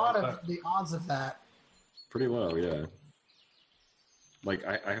 The odds of that. Pretty low, yeah. Like,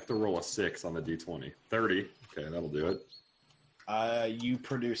 I have to roll a 6 on the D20. 30. Okay, that'll do it. You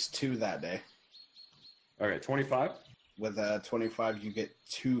produced 2 that day. Okay, 25. With 25, you get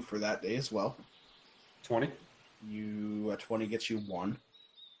 2 for that day as well. 20. 20 gets you 1.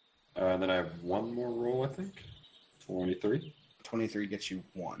 And then I have one more roll, I think. 23. 23 gets you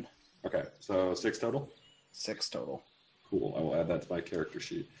 1. Okay, so 6 total. 6 total. Cool. I will add that to my character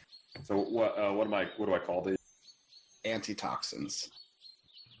sheet. So what do I call these? Antitoxins.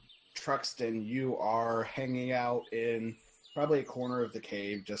 Truxton, you are hanging out in probably a corner of the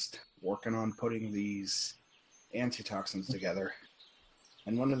cave, just working on putting these antitoxins together.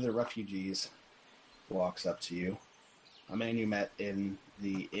 And one of the refugees walks up to you. A man you met in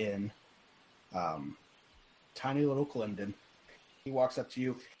the inn. Tiny little Clendon. He walks up to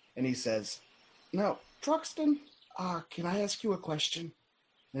you and he says, "No, Truxton, can I ask you a question?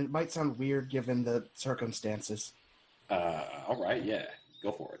 And it might sound weird given the circumstances. All right, yeah,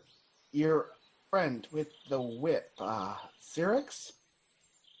 go for it. Your friend with the whip, Cyrix?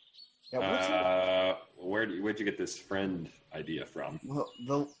 Yeah, where'd you get this friend idea from?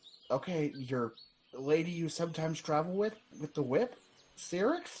 Well, your lady you sometimes travel with the whip,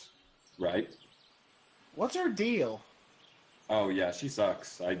 Cyrix? Right. What's her deal? Oh yeah, she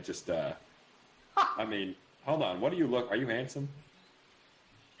sucks. I just I mean, hold on. What do you look? Are you handsome?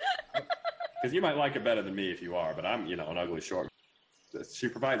 Because you might like it better than me if you are, but I'm, an ugly short. She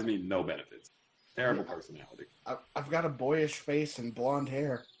provides me no benefits. Terrible personality. I've got a boyish face and blonde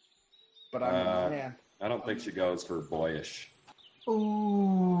hair, but I'm a man. I don't think she goes for boyish.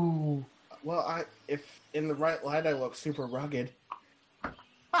 Ooh. Well, if in the right light I look super rugged.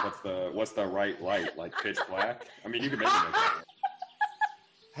 What's the right light? Like pitch black? I mean, you can maybe make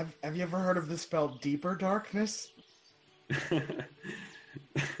that Have you ever heard of the spell Deeper Darkness?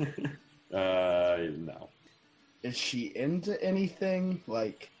 No. Is she into anything?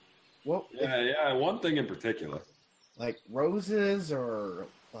 Like, what? Yeah, one thing in particular. Like roses or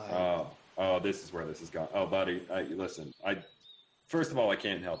like... Oh, this is where this has gone. Oh, buddy, listen. First of all, I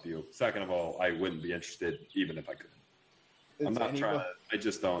can't help you. Second of all, I wouldn't be interested even if I could. I'm not trying to. I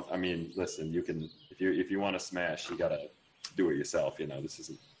just don't. I mean, listen. You can if you want to smash, you gotta do it yourself. This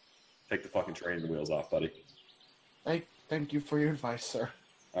isn't. Take the fucking training wheels off, buddy. Thank you for your advice, sir.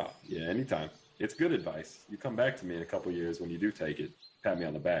 Oh yeah, anytime. It's good advice. You come back to me in a couple years when you do take it. Pat me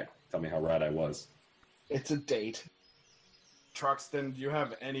on the back. Tell me how right I was. It's a date. Truxton, do you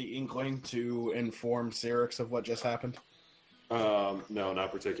have any inkling to inform Cyrix of what just happened? No,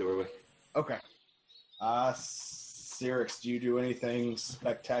 not particularly. Okay. Cyrix, do you do anything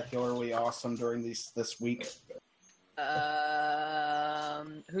spectacularly awesome during this week?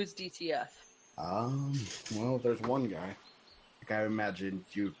 Who's DTF? Well, there's one guy. Like, I imagine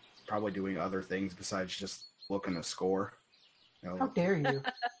you probably doing other things besides just looking to score. You know, How dare you?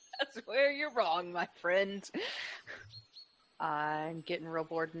 That's where you're wrong, my friend. I'm getting real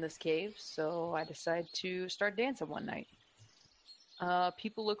bored in this cave, so I decide to start dancing one night.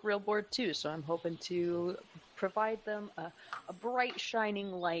 People look real bored too, so I'm hoping to provide them a bright,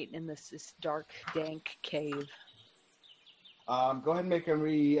 shining light in this dark, dank cave. Go ahead and make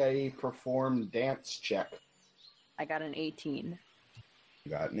a perform dance check. I got an 18.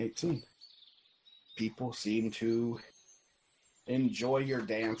 You got an 18. People seem to enjoy your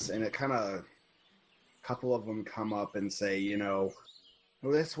dance, and it kind of, a couple of them come up and say, you know,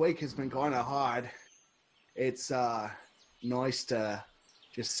 well, this week has been kind of hard. It's nice to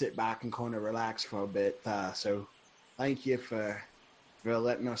just sit back and kind of relax for a bit. So thank you for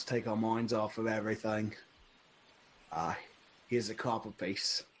letting us take our minds off of everything. Here's a copper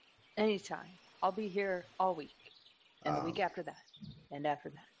piece. Anytime. I'll be here all week. And the week after that. And after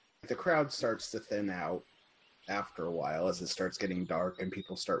that. The crowd starts to thin out after a while as it starts getting dark and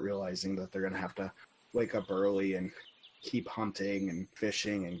people start realizing that they're going to have to wake up early and keep hunting and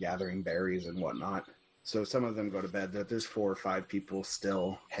fishing and gathering berries and whatnot. So some of them go to bed. There's 4 or 5 people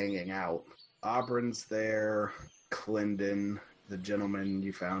still hanging out. Auburn's there, Clendon, the gentleman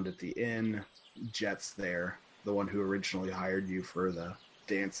you found at the inn, Jet's there, the one who originally hired you for the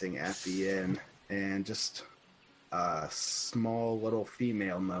dancing at the inn, and just a small little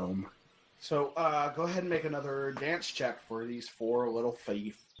female gnome. So go ahead and make another dance check for these 4 little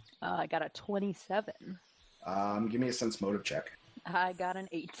thief. I got a 27. Give me a sense motive check. I got an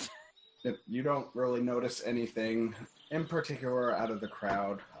 8. You don't really notice anything in particular out of the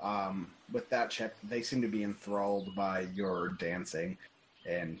crowd. With that check, they seem to be enthralled by your dancing,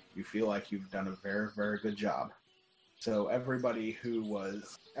 and you feel like you've done a very, very good job. So everybody who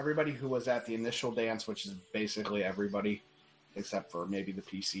was at the initial dance, which is basically everybody, except for maybe the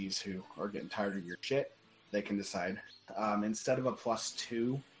PCs who are getting tired of your shit, they can decide. Instead of a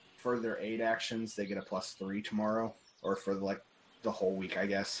 +2 for their 8 actions, they get a +3 tomorrow, or for the whole week, I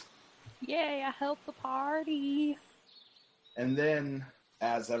guess. Yay, I helped the party. And then,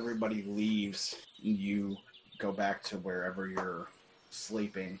 as everybody leaves, you go back to wherever you're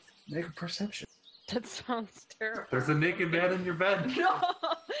sleeping. Make a perception. That sounds terrible. There's a naked man in your bed. No!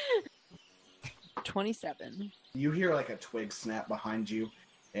 27. You hear like a twig snap behind you,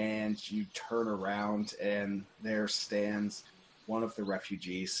 and you turn around, and there stands one of the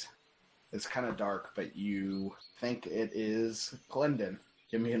refugees. It's kind of dark, but you think it is Clendon.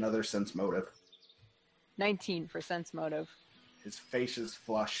 Give me another sense motive. 19 for sense motive. His face is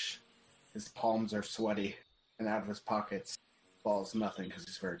flush, his palms are sweaty, and out of his pockets falls nothing because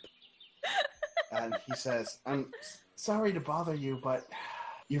he's very... And he says, I'm sorry to bother you, but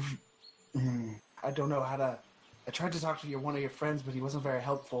you've... I don't know how to... I tried to talk to one of your friends, but he wasn't very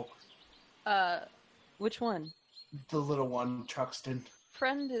helpful. Which one? The little one, Truxton.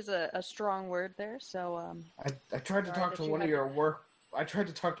 Friend is a strong word there, so, I tried to talk to one of your work... I tried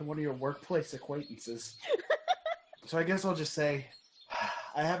to talk to one of your workplace acquaintances. So I guess I'll just say,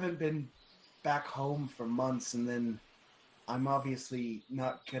 I haven't been back home for months, and then I'm obviously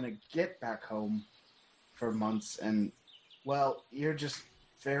not gonna get back home for months, and, well, you're just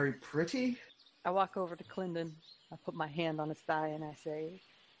very pretty. I walk over to Clendon. I put my hand on his thigh and I say,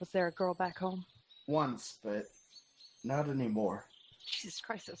 was there a girl back home? Once, but not anymore. Jesus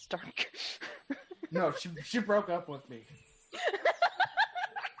Christ, that's dark. No, she broke up with me.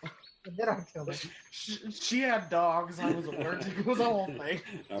 Then I killed her. She had dogs. I was allergic. It was a whole thing.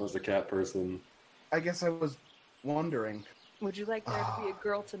 I was the cat person. I guess I was wondering. Would you like there to be a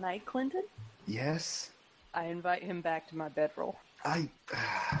girl tonight, Clendon? Yes. I invite him back to my bedroll. I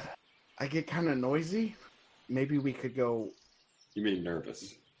get kind of noisy. Maybe we could go... You mean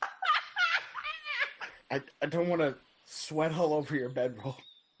nervous? I don't want to sweat all over your bedroll.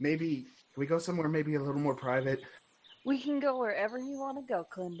 Maybe... Can we go somewhere maybe a little more private? We can go wherever you want to go,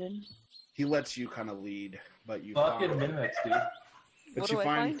 Clendon. He lets you kind of lead, but you Fucking mimics, dude. What do I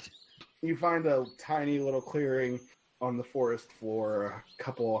find? You find a tiny little clearing on the forest floor a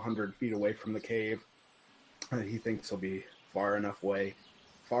couple 100 feet away from the cave. He thinks will be far enough away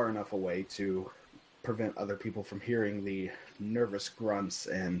to prevent other people from hearing the nervous grunts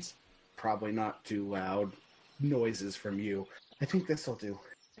and probably not too loud noises from you. I think this will do.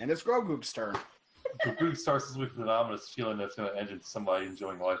 And it's Grogu's turn. Grogu starts this week with an ominous feeling that's going to end into somebody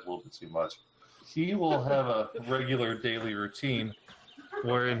enjoying life a little bit too much. He will have a regular daily routine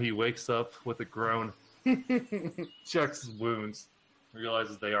wherein he wakes up with a groan checks his wounds,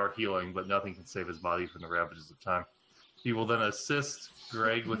 realizes they are healing, but nothing can save his body from the ravages of time. He will then assist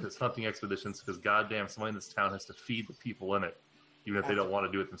Greg with his hunting expeditions because, goddamn, somebody in this town has to feed the people in it, even if they don't want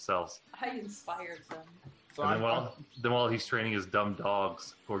to do it themselves. I inspired them. So And then while he's training his dumb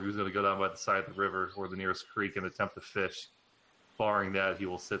dogs, Gorgu's going to go down by the side of the river or the nearest creek and attempt to fish. Barring that, he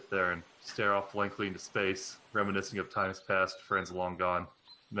will sit there and stare off blankly into space, reminiscing of times past, friends long gone,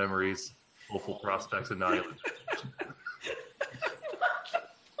 memories, hopeful prospects annihilated.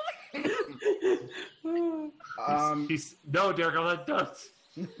 No, Derek, I'm not done.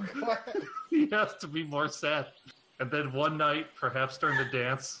 He has to be more sad. And then one night, perhaps during the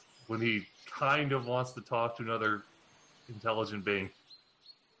dance, when he kind of wants to talk to another intelligent being,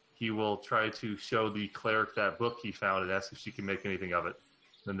 he will try to show the cleric that book he found and ask if she can make anything of it.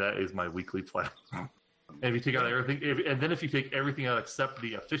 And that is my weekly plan. And if you take out everything, if you take everything out except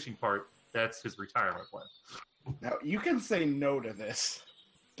the fishing part, that's his retirement plan. Now, you can say no to this.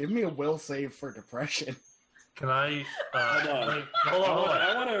 Give me a will save for depression. Can I? Hold on.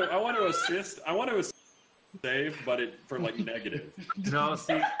 I want to assist. I want to save, but for negative. No,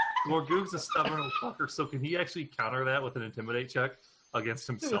 see, Gorgoog's a stubborn little fucker, so can he actually counter that with an intimidate check against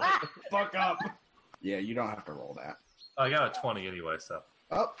himself? Fuck up. Yeah, you don't have to roll that. I got a 20 anyway, so.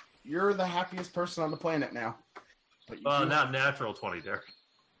 Oh, you're the happiest person on the planet now. But not natural 20, Derek.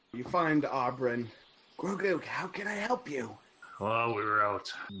 You find Oberyn. Grogoog, how can I help you? Well, we were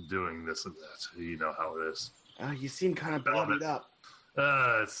out doing this and that. You know how it is. You seem kind of bloodied up.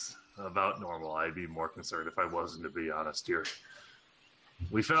 It's about normal. I'd be more concerned if I wasn't, to be honest here.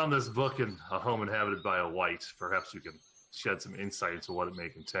 We found this book in a home inhabited by a white. Perhaps you can shed some insight into what it may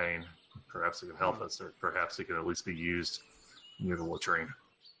contain. Perhaps it can help us, or perhaps it can at least be used near the latrine.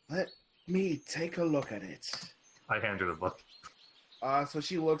 Let me take a look at it. I hand her the book. So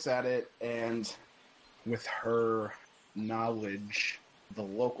she looks at it, and with her knowledge, the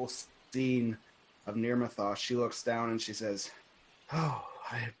local scene of Nirmathos, she looks down and she says, "Oh,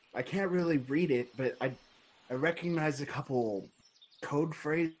 I can't really read it, but I recognize a couple code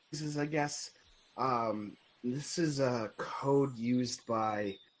phrases, I guess. This is a code used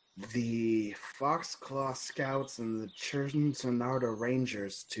by the Foxclaw Scouts and the Chernonardo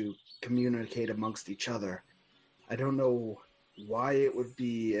Rangers to communicate amongst each other. I don't know why it would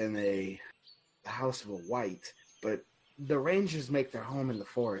be in the house of a white, but the Rangers make their home in the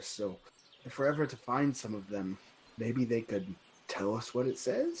forest, so if we're ever to find some of them, maybe they could tell us what it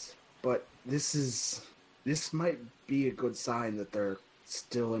says. But this might be a good sign that they're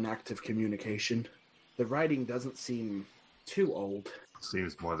still in active communication. The writing doesn't seem too old."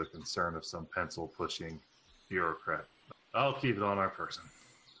 Seems more the concern of some pencil-pushing bureaucrat. I'll keep it on our person.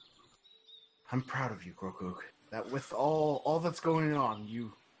 I'm proud of you, Grogoog. That with all that's going on,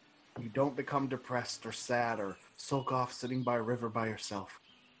 you don't become depressed or sad or sulk off sitting by a river by yourself.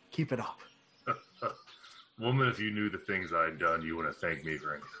 Keep it up. Woman, if you knew the things I'd done, you wouldn't thank me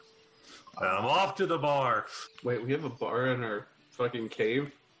for anything. And I'm off to the bar. Wait, we have a bar in our fucking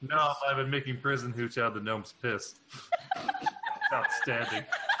cave? No, I've been making prison hooch out of the gnome's piss. Outstanding.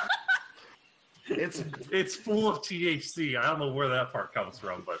 It's full of THC. I don't know where that part comes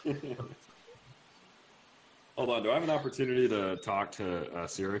from, but Hold on. Do I have an opportunity to talk to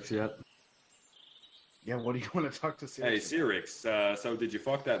Cyrix yet? Yeah, what do you want to talk to Cyrix? Hey, Cyrix. So did you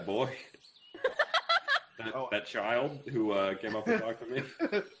fuck that boy? That child who came up and talked to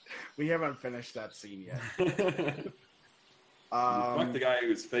me? We haven't finished that scene yet. Fuck the guy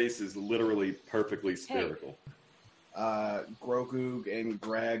whose face is literally perfectly spherical. Grogoog and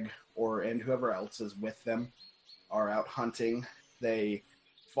Greg, and whoever else is with them, are out hunting. They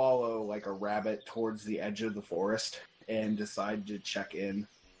follow like a rabbit towards the edge of the forest and decide to check in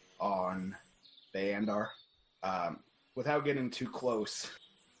on Bayandar. Without getting too close,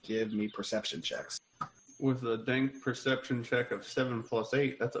 give me perception checks. With a dank perception check of 7 +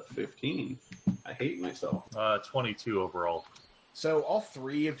 8, that's a 15. I hate myself. 22 overall. So all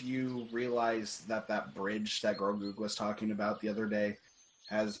three of you realize that bridge that Grogoog was talking about the other day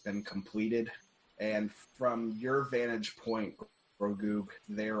has been completed. And from your vantage point, Grogoog,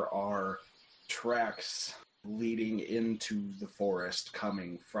 there are tracks leading into the forest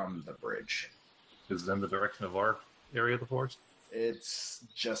coming from the bridge. Is it in the direction of our area of the forest? It's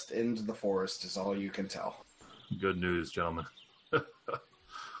just into the forest is all you can tell. Good news, gentlemen.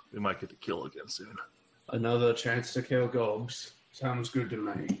 We might get to kill again soon. Another chance to kill Gobs. Sounds good to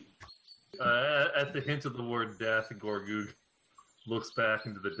me. At the hint of the word death, Gorgoog looks back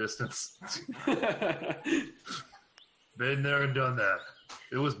into the distance. Been there and done that.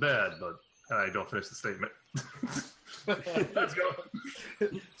 It was bad, but I don't finish the statement. Let's go.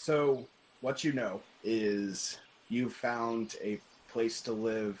 So what you know is you've found a place to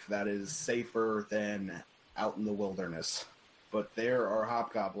live that is safer than out in the wilderness. But there are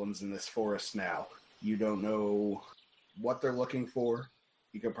hobgoblins in this forest now. You don't know what they're looking for.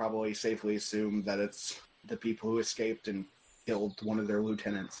 You could probably safely assume that it's the people who escaped and killed one of their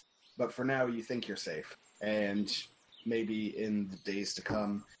lieutenants. But for now, you think you're safe. And maybe in the days to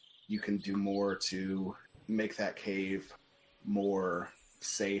come, you can do more to make that cave more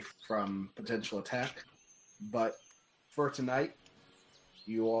safe from potential attack. But for tonight,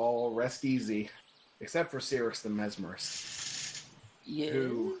 you all rest easy, except for Cyrix the Mesmerist, Yes.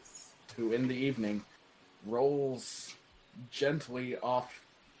 who in the evening rolls gently off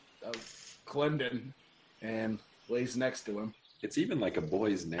of Clendon and lays next to him. It's even like a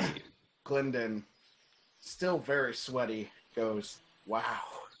boy's name. Clendon, still very sweaty, goes, "Wow,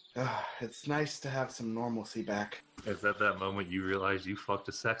 it's nice to have some normalcy back." Is that that moment you realize you fucked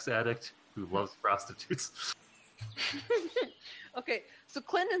a sex addict who loves prostitutes? Okay, so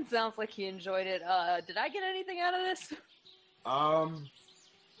Clinton sounds like he enjoyed it. Did I get anything out of this? How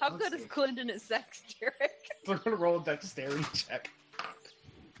Let's good is see. Clinton at sex, Derek? They're going to roll a dexterity check.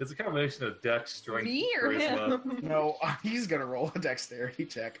 It's a combination of dex, strength, Me or charisma, him? No, he's going to roll a dexterity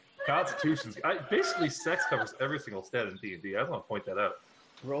check. constitutions. Basically, sex covers every single stat in D&D. I just want to point that out.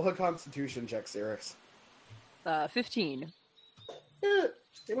 Roll a constitution check, Cyrix. 15.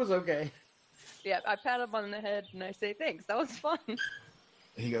 It was okay. Yeah, I pat him on the head and I say, thanks, that was fun.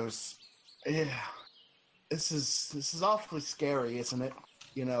 He goes, "Yeah, this is awfully scary, isn't it?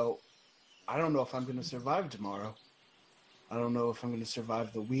 You know, I don't know if I'm going to survive tomorrow. I don't know if I'm going to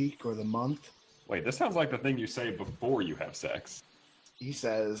survive the week or the month." Wait, this sounds like the thing you say before you have sex. He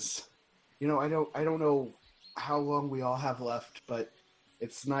says, "You know, I don't know how long we all have left, but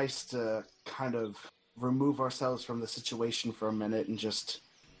it's nice to kind of remove ourselves from the situation for a minute and just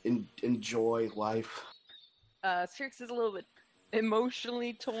enjoy life." Strix is a little bit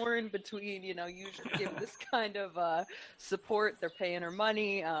emotionally torn between, usually give this kind of support. They're paying her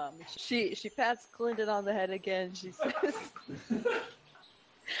money. She pats Clinton on the head again. She says,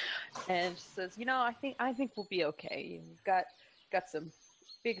 and she says, I think we'll be okay. We've got some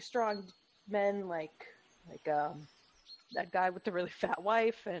big, strong men like that guy with the really fat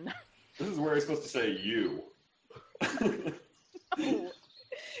wife, and This is where he's supposed to say you. he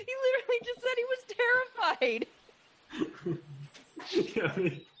literally just said he was terrified. Yeah, I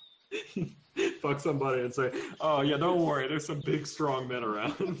mean, fuck somebody and say, "Oh yeah, don't worry. There's some big, strong men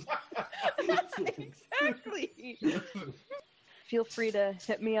around." Exactly. Feel free to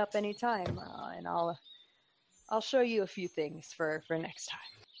hit me up anytime, and I'll show you a few things for next time.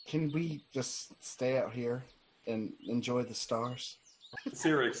 Can we just stay out here and enjoy the stars?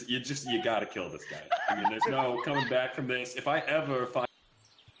 Cyrix, you gotta kill this guy. I mean, there's no coming back from this. If I ever find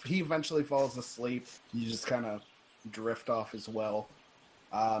He eventually falls asleep. You just kind of drift off as well.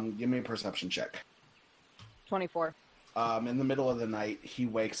 Give me a perception check. 24. In the middle of the night, he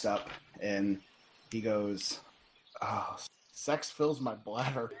wakes up and he goes, "Oh, sex fills my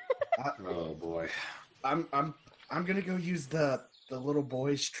bladder. Oh boy. I'm gonna go use the little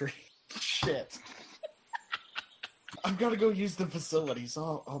boy's tree. Shit. I've got to go use the facilities.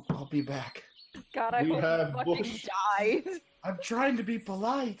 I'll be back. God, I We hope have he fucking bush. dies. I'm trying to be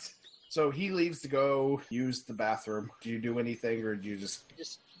polite." So he leaves to go use the bathroom. Do you do anything, or do you just...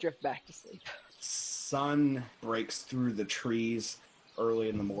 Just drift back to sleep. Sun breaks through the trees early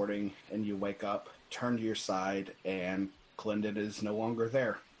in the morning, and you wake up, turn to your side, and Clendon is no longer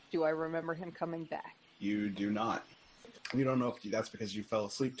there. Do I remember him coming back? You do not. You don't know if that's because you fell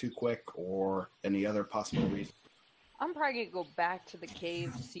asleep too quick or any other possible reason. I'm probably gonna go back to the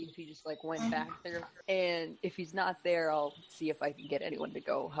cave to see if he just went back there. And if he's not there, I'll see if I can get anyone to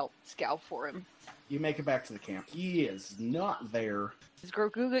go help scout for him. You make it back to the camp. He is not there. Is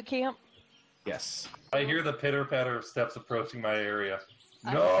Grogu at camp? Yes. I hear the pitter patter of steps approaching my area.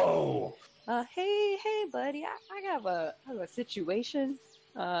 No! Hey, buddy, I have a situation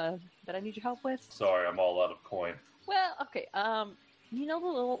that I need your help with. Sorry, I'm all out of coin. Well, okay.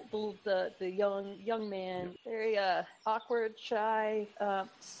 The young man, very awkward, shy.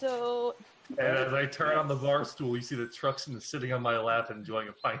 So And as I turn on the bar stool, you see the Truxton sitting on my lap enjoying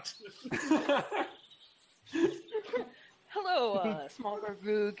a pint. hello, small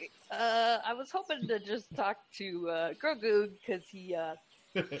Grogu. I was hoping to just talk to Grogu because he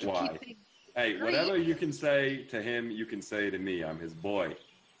Why? keeps things Hey, Great. whatever you can say to him, you can say to me. I'm his boy.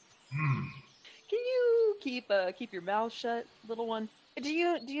 Can you keep your mouth shut, little one? Do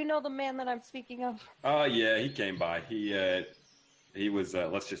you know the man that I'm speaking of? Oh yeah, he came by. He was.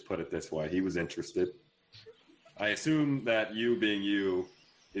 Let's just put it this way. He was interested. I assume that you, being you,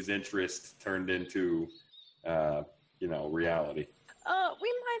 his interest turned into, reality.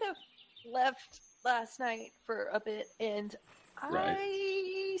 We might have left last night for a bit, and Right.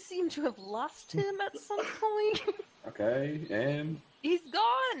 I seem to have lost him at some point. Okay, and He's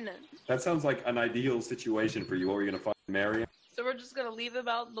gone. that sounds like an ideal situation for you. What were you gonna fucking marry him? So we're just gonna leave him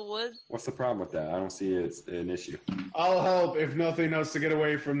out in the woods. What's the problem with that? I don't see it's an issue. I'll help if nothing else to get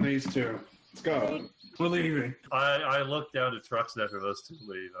away from these two. Let's go. We're leaving. I looked down to Truxton after those two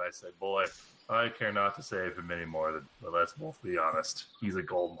leave, and I said, "Boy, I care not to save him anymore. But let's both be honest. He's a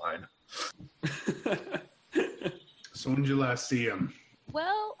gold mine." So when did you last see him?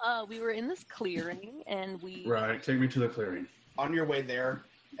 Well, we were in this clearing, and we. Right, take me to the clearing. On your way there,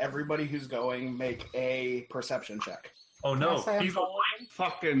 everybody who's going, make a perception check. Oh Can I no, say I'm he's following?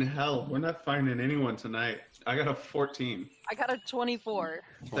 Fucking hell, we're not finding anyone tonight. I got a 14. I got a 24.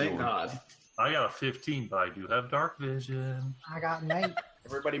 Thank God. I got a 15, but I do have dark vision. I got an 8.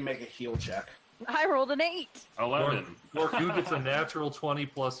 Everybody make a heal check. I rolled an 8. 11. Gorgu gets a natural 20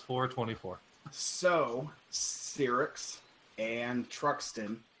 plus 4, 24. So, Cyrix and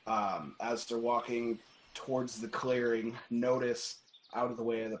Truxton, as they're walking towards the clearing, notice out of the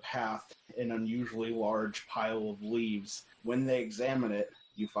way of the path an unusually large pile of leaves. When they examine it,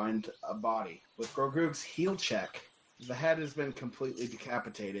 you find a body. With Gorgug's heal check, the head has been completely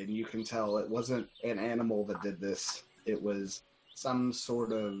decapitated, and you can tell it wasn't an animal that did this. It was some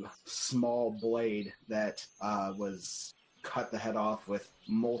sort of small blade that was cut the head off with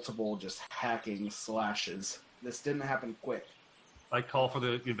multiple just hacking slashes. This didn't happen quick. I call for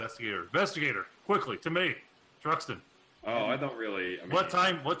the investigator. Investigator, quickly, to me. Truxton. Oh, I don't really. I mean, What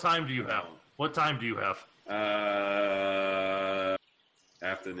time do you have? What time do you have?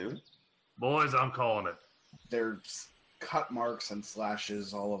 Afternoon. Boys, I'm calling it. There's cut marks and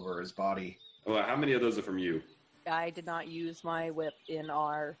slashes all over his body. Well, how many of those are from you? I did not use my whip in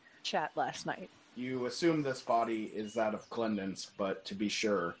our chat last night. You assume this body is that of Clendon's, but to be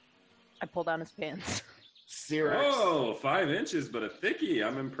sure, I pulled down his pants. Cyrix. Oh, 5 inches, but a thickie.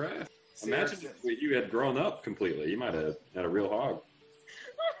 I'm impressed. Imagine Cyrix, if you had grown up completely. You might have had a real hog.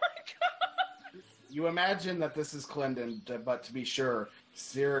 Oh my god! you imagine that this is Clendon, but to be sure,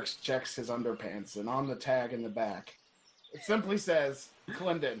 Cyrix checks his underpants, and on the tag in the back, it simply says,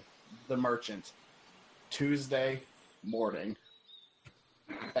 Clendon, the merchant, Tuesday morning.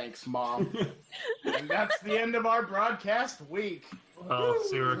 Thanks, Mom. And that's the end of our broadcast week. Well,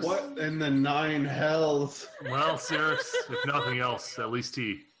 Cyrix. What in the 9 hells? Well, Cyrix, if nothing else, at least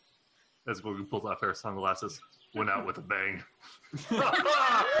he, as Gorgu pulls out a pair of sunglasses, went out with a bang.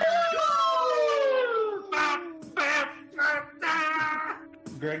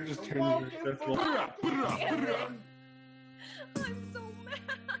 Greg just turned into I'm so mad.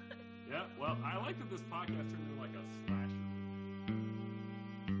 Yeah, well, I like that this podcast turned into like a slasher.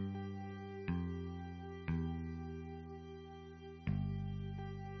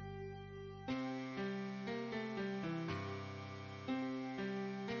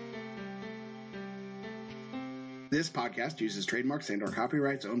 This podcast uses trademarks and/or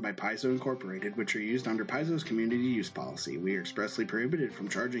copyrights owned by Paizo Incorporated, which are used under Paizo's community use policy. We are expressly prohibited from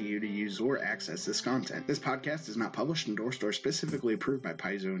charging you to use or access this content. This podcast is not published, endorsed, or specifically approved by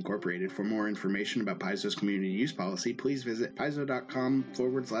Paizo Incorporated. For more information about Paizo's community use policy, please visit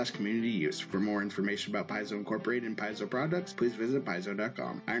paizo.com/community use. For more information about Paizo Incorporated and Paizo products, please visit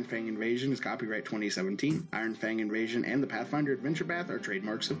paizo.com. Iron Fang Invasion is copyright 2017. Iron Fang Invasion and the Pathfinder Adventure Path are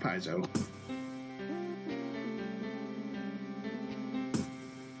trademarks of Paizo.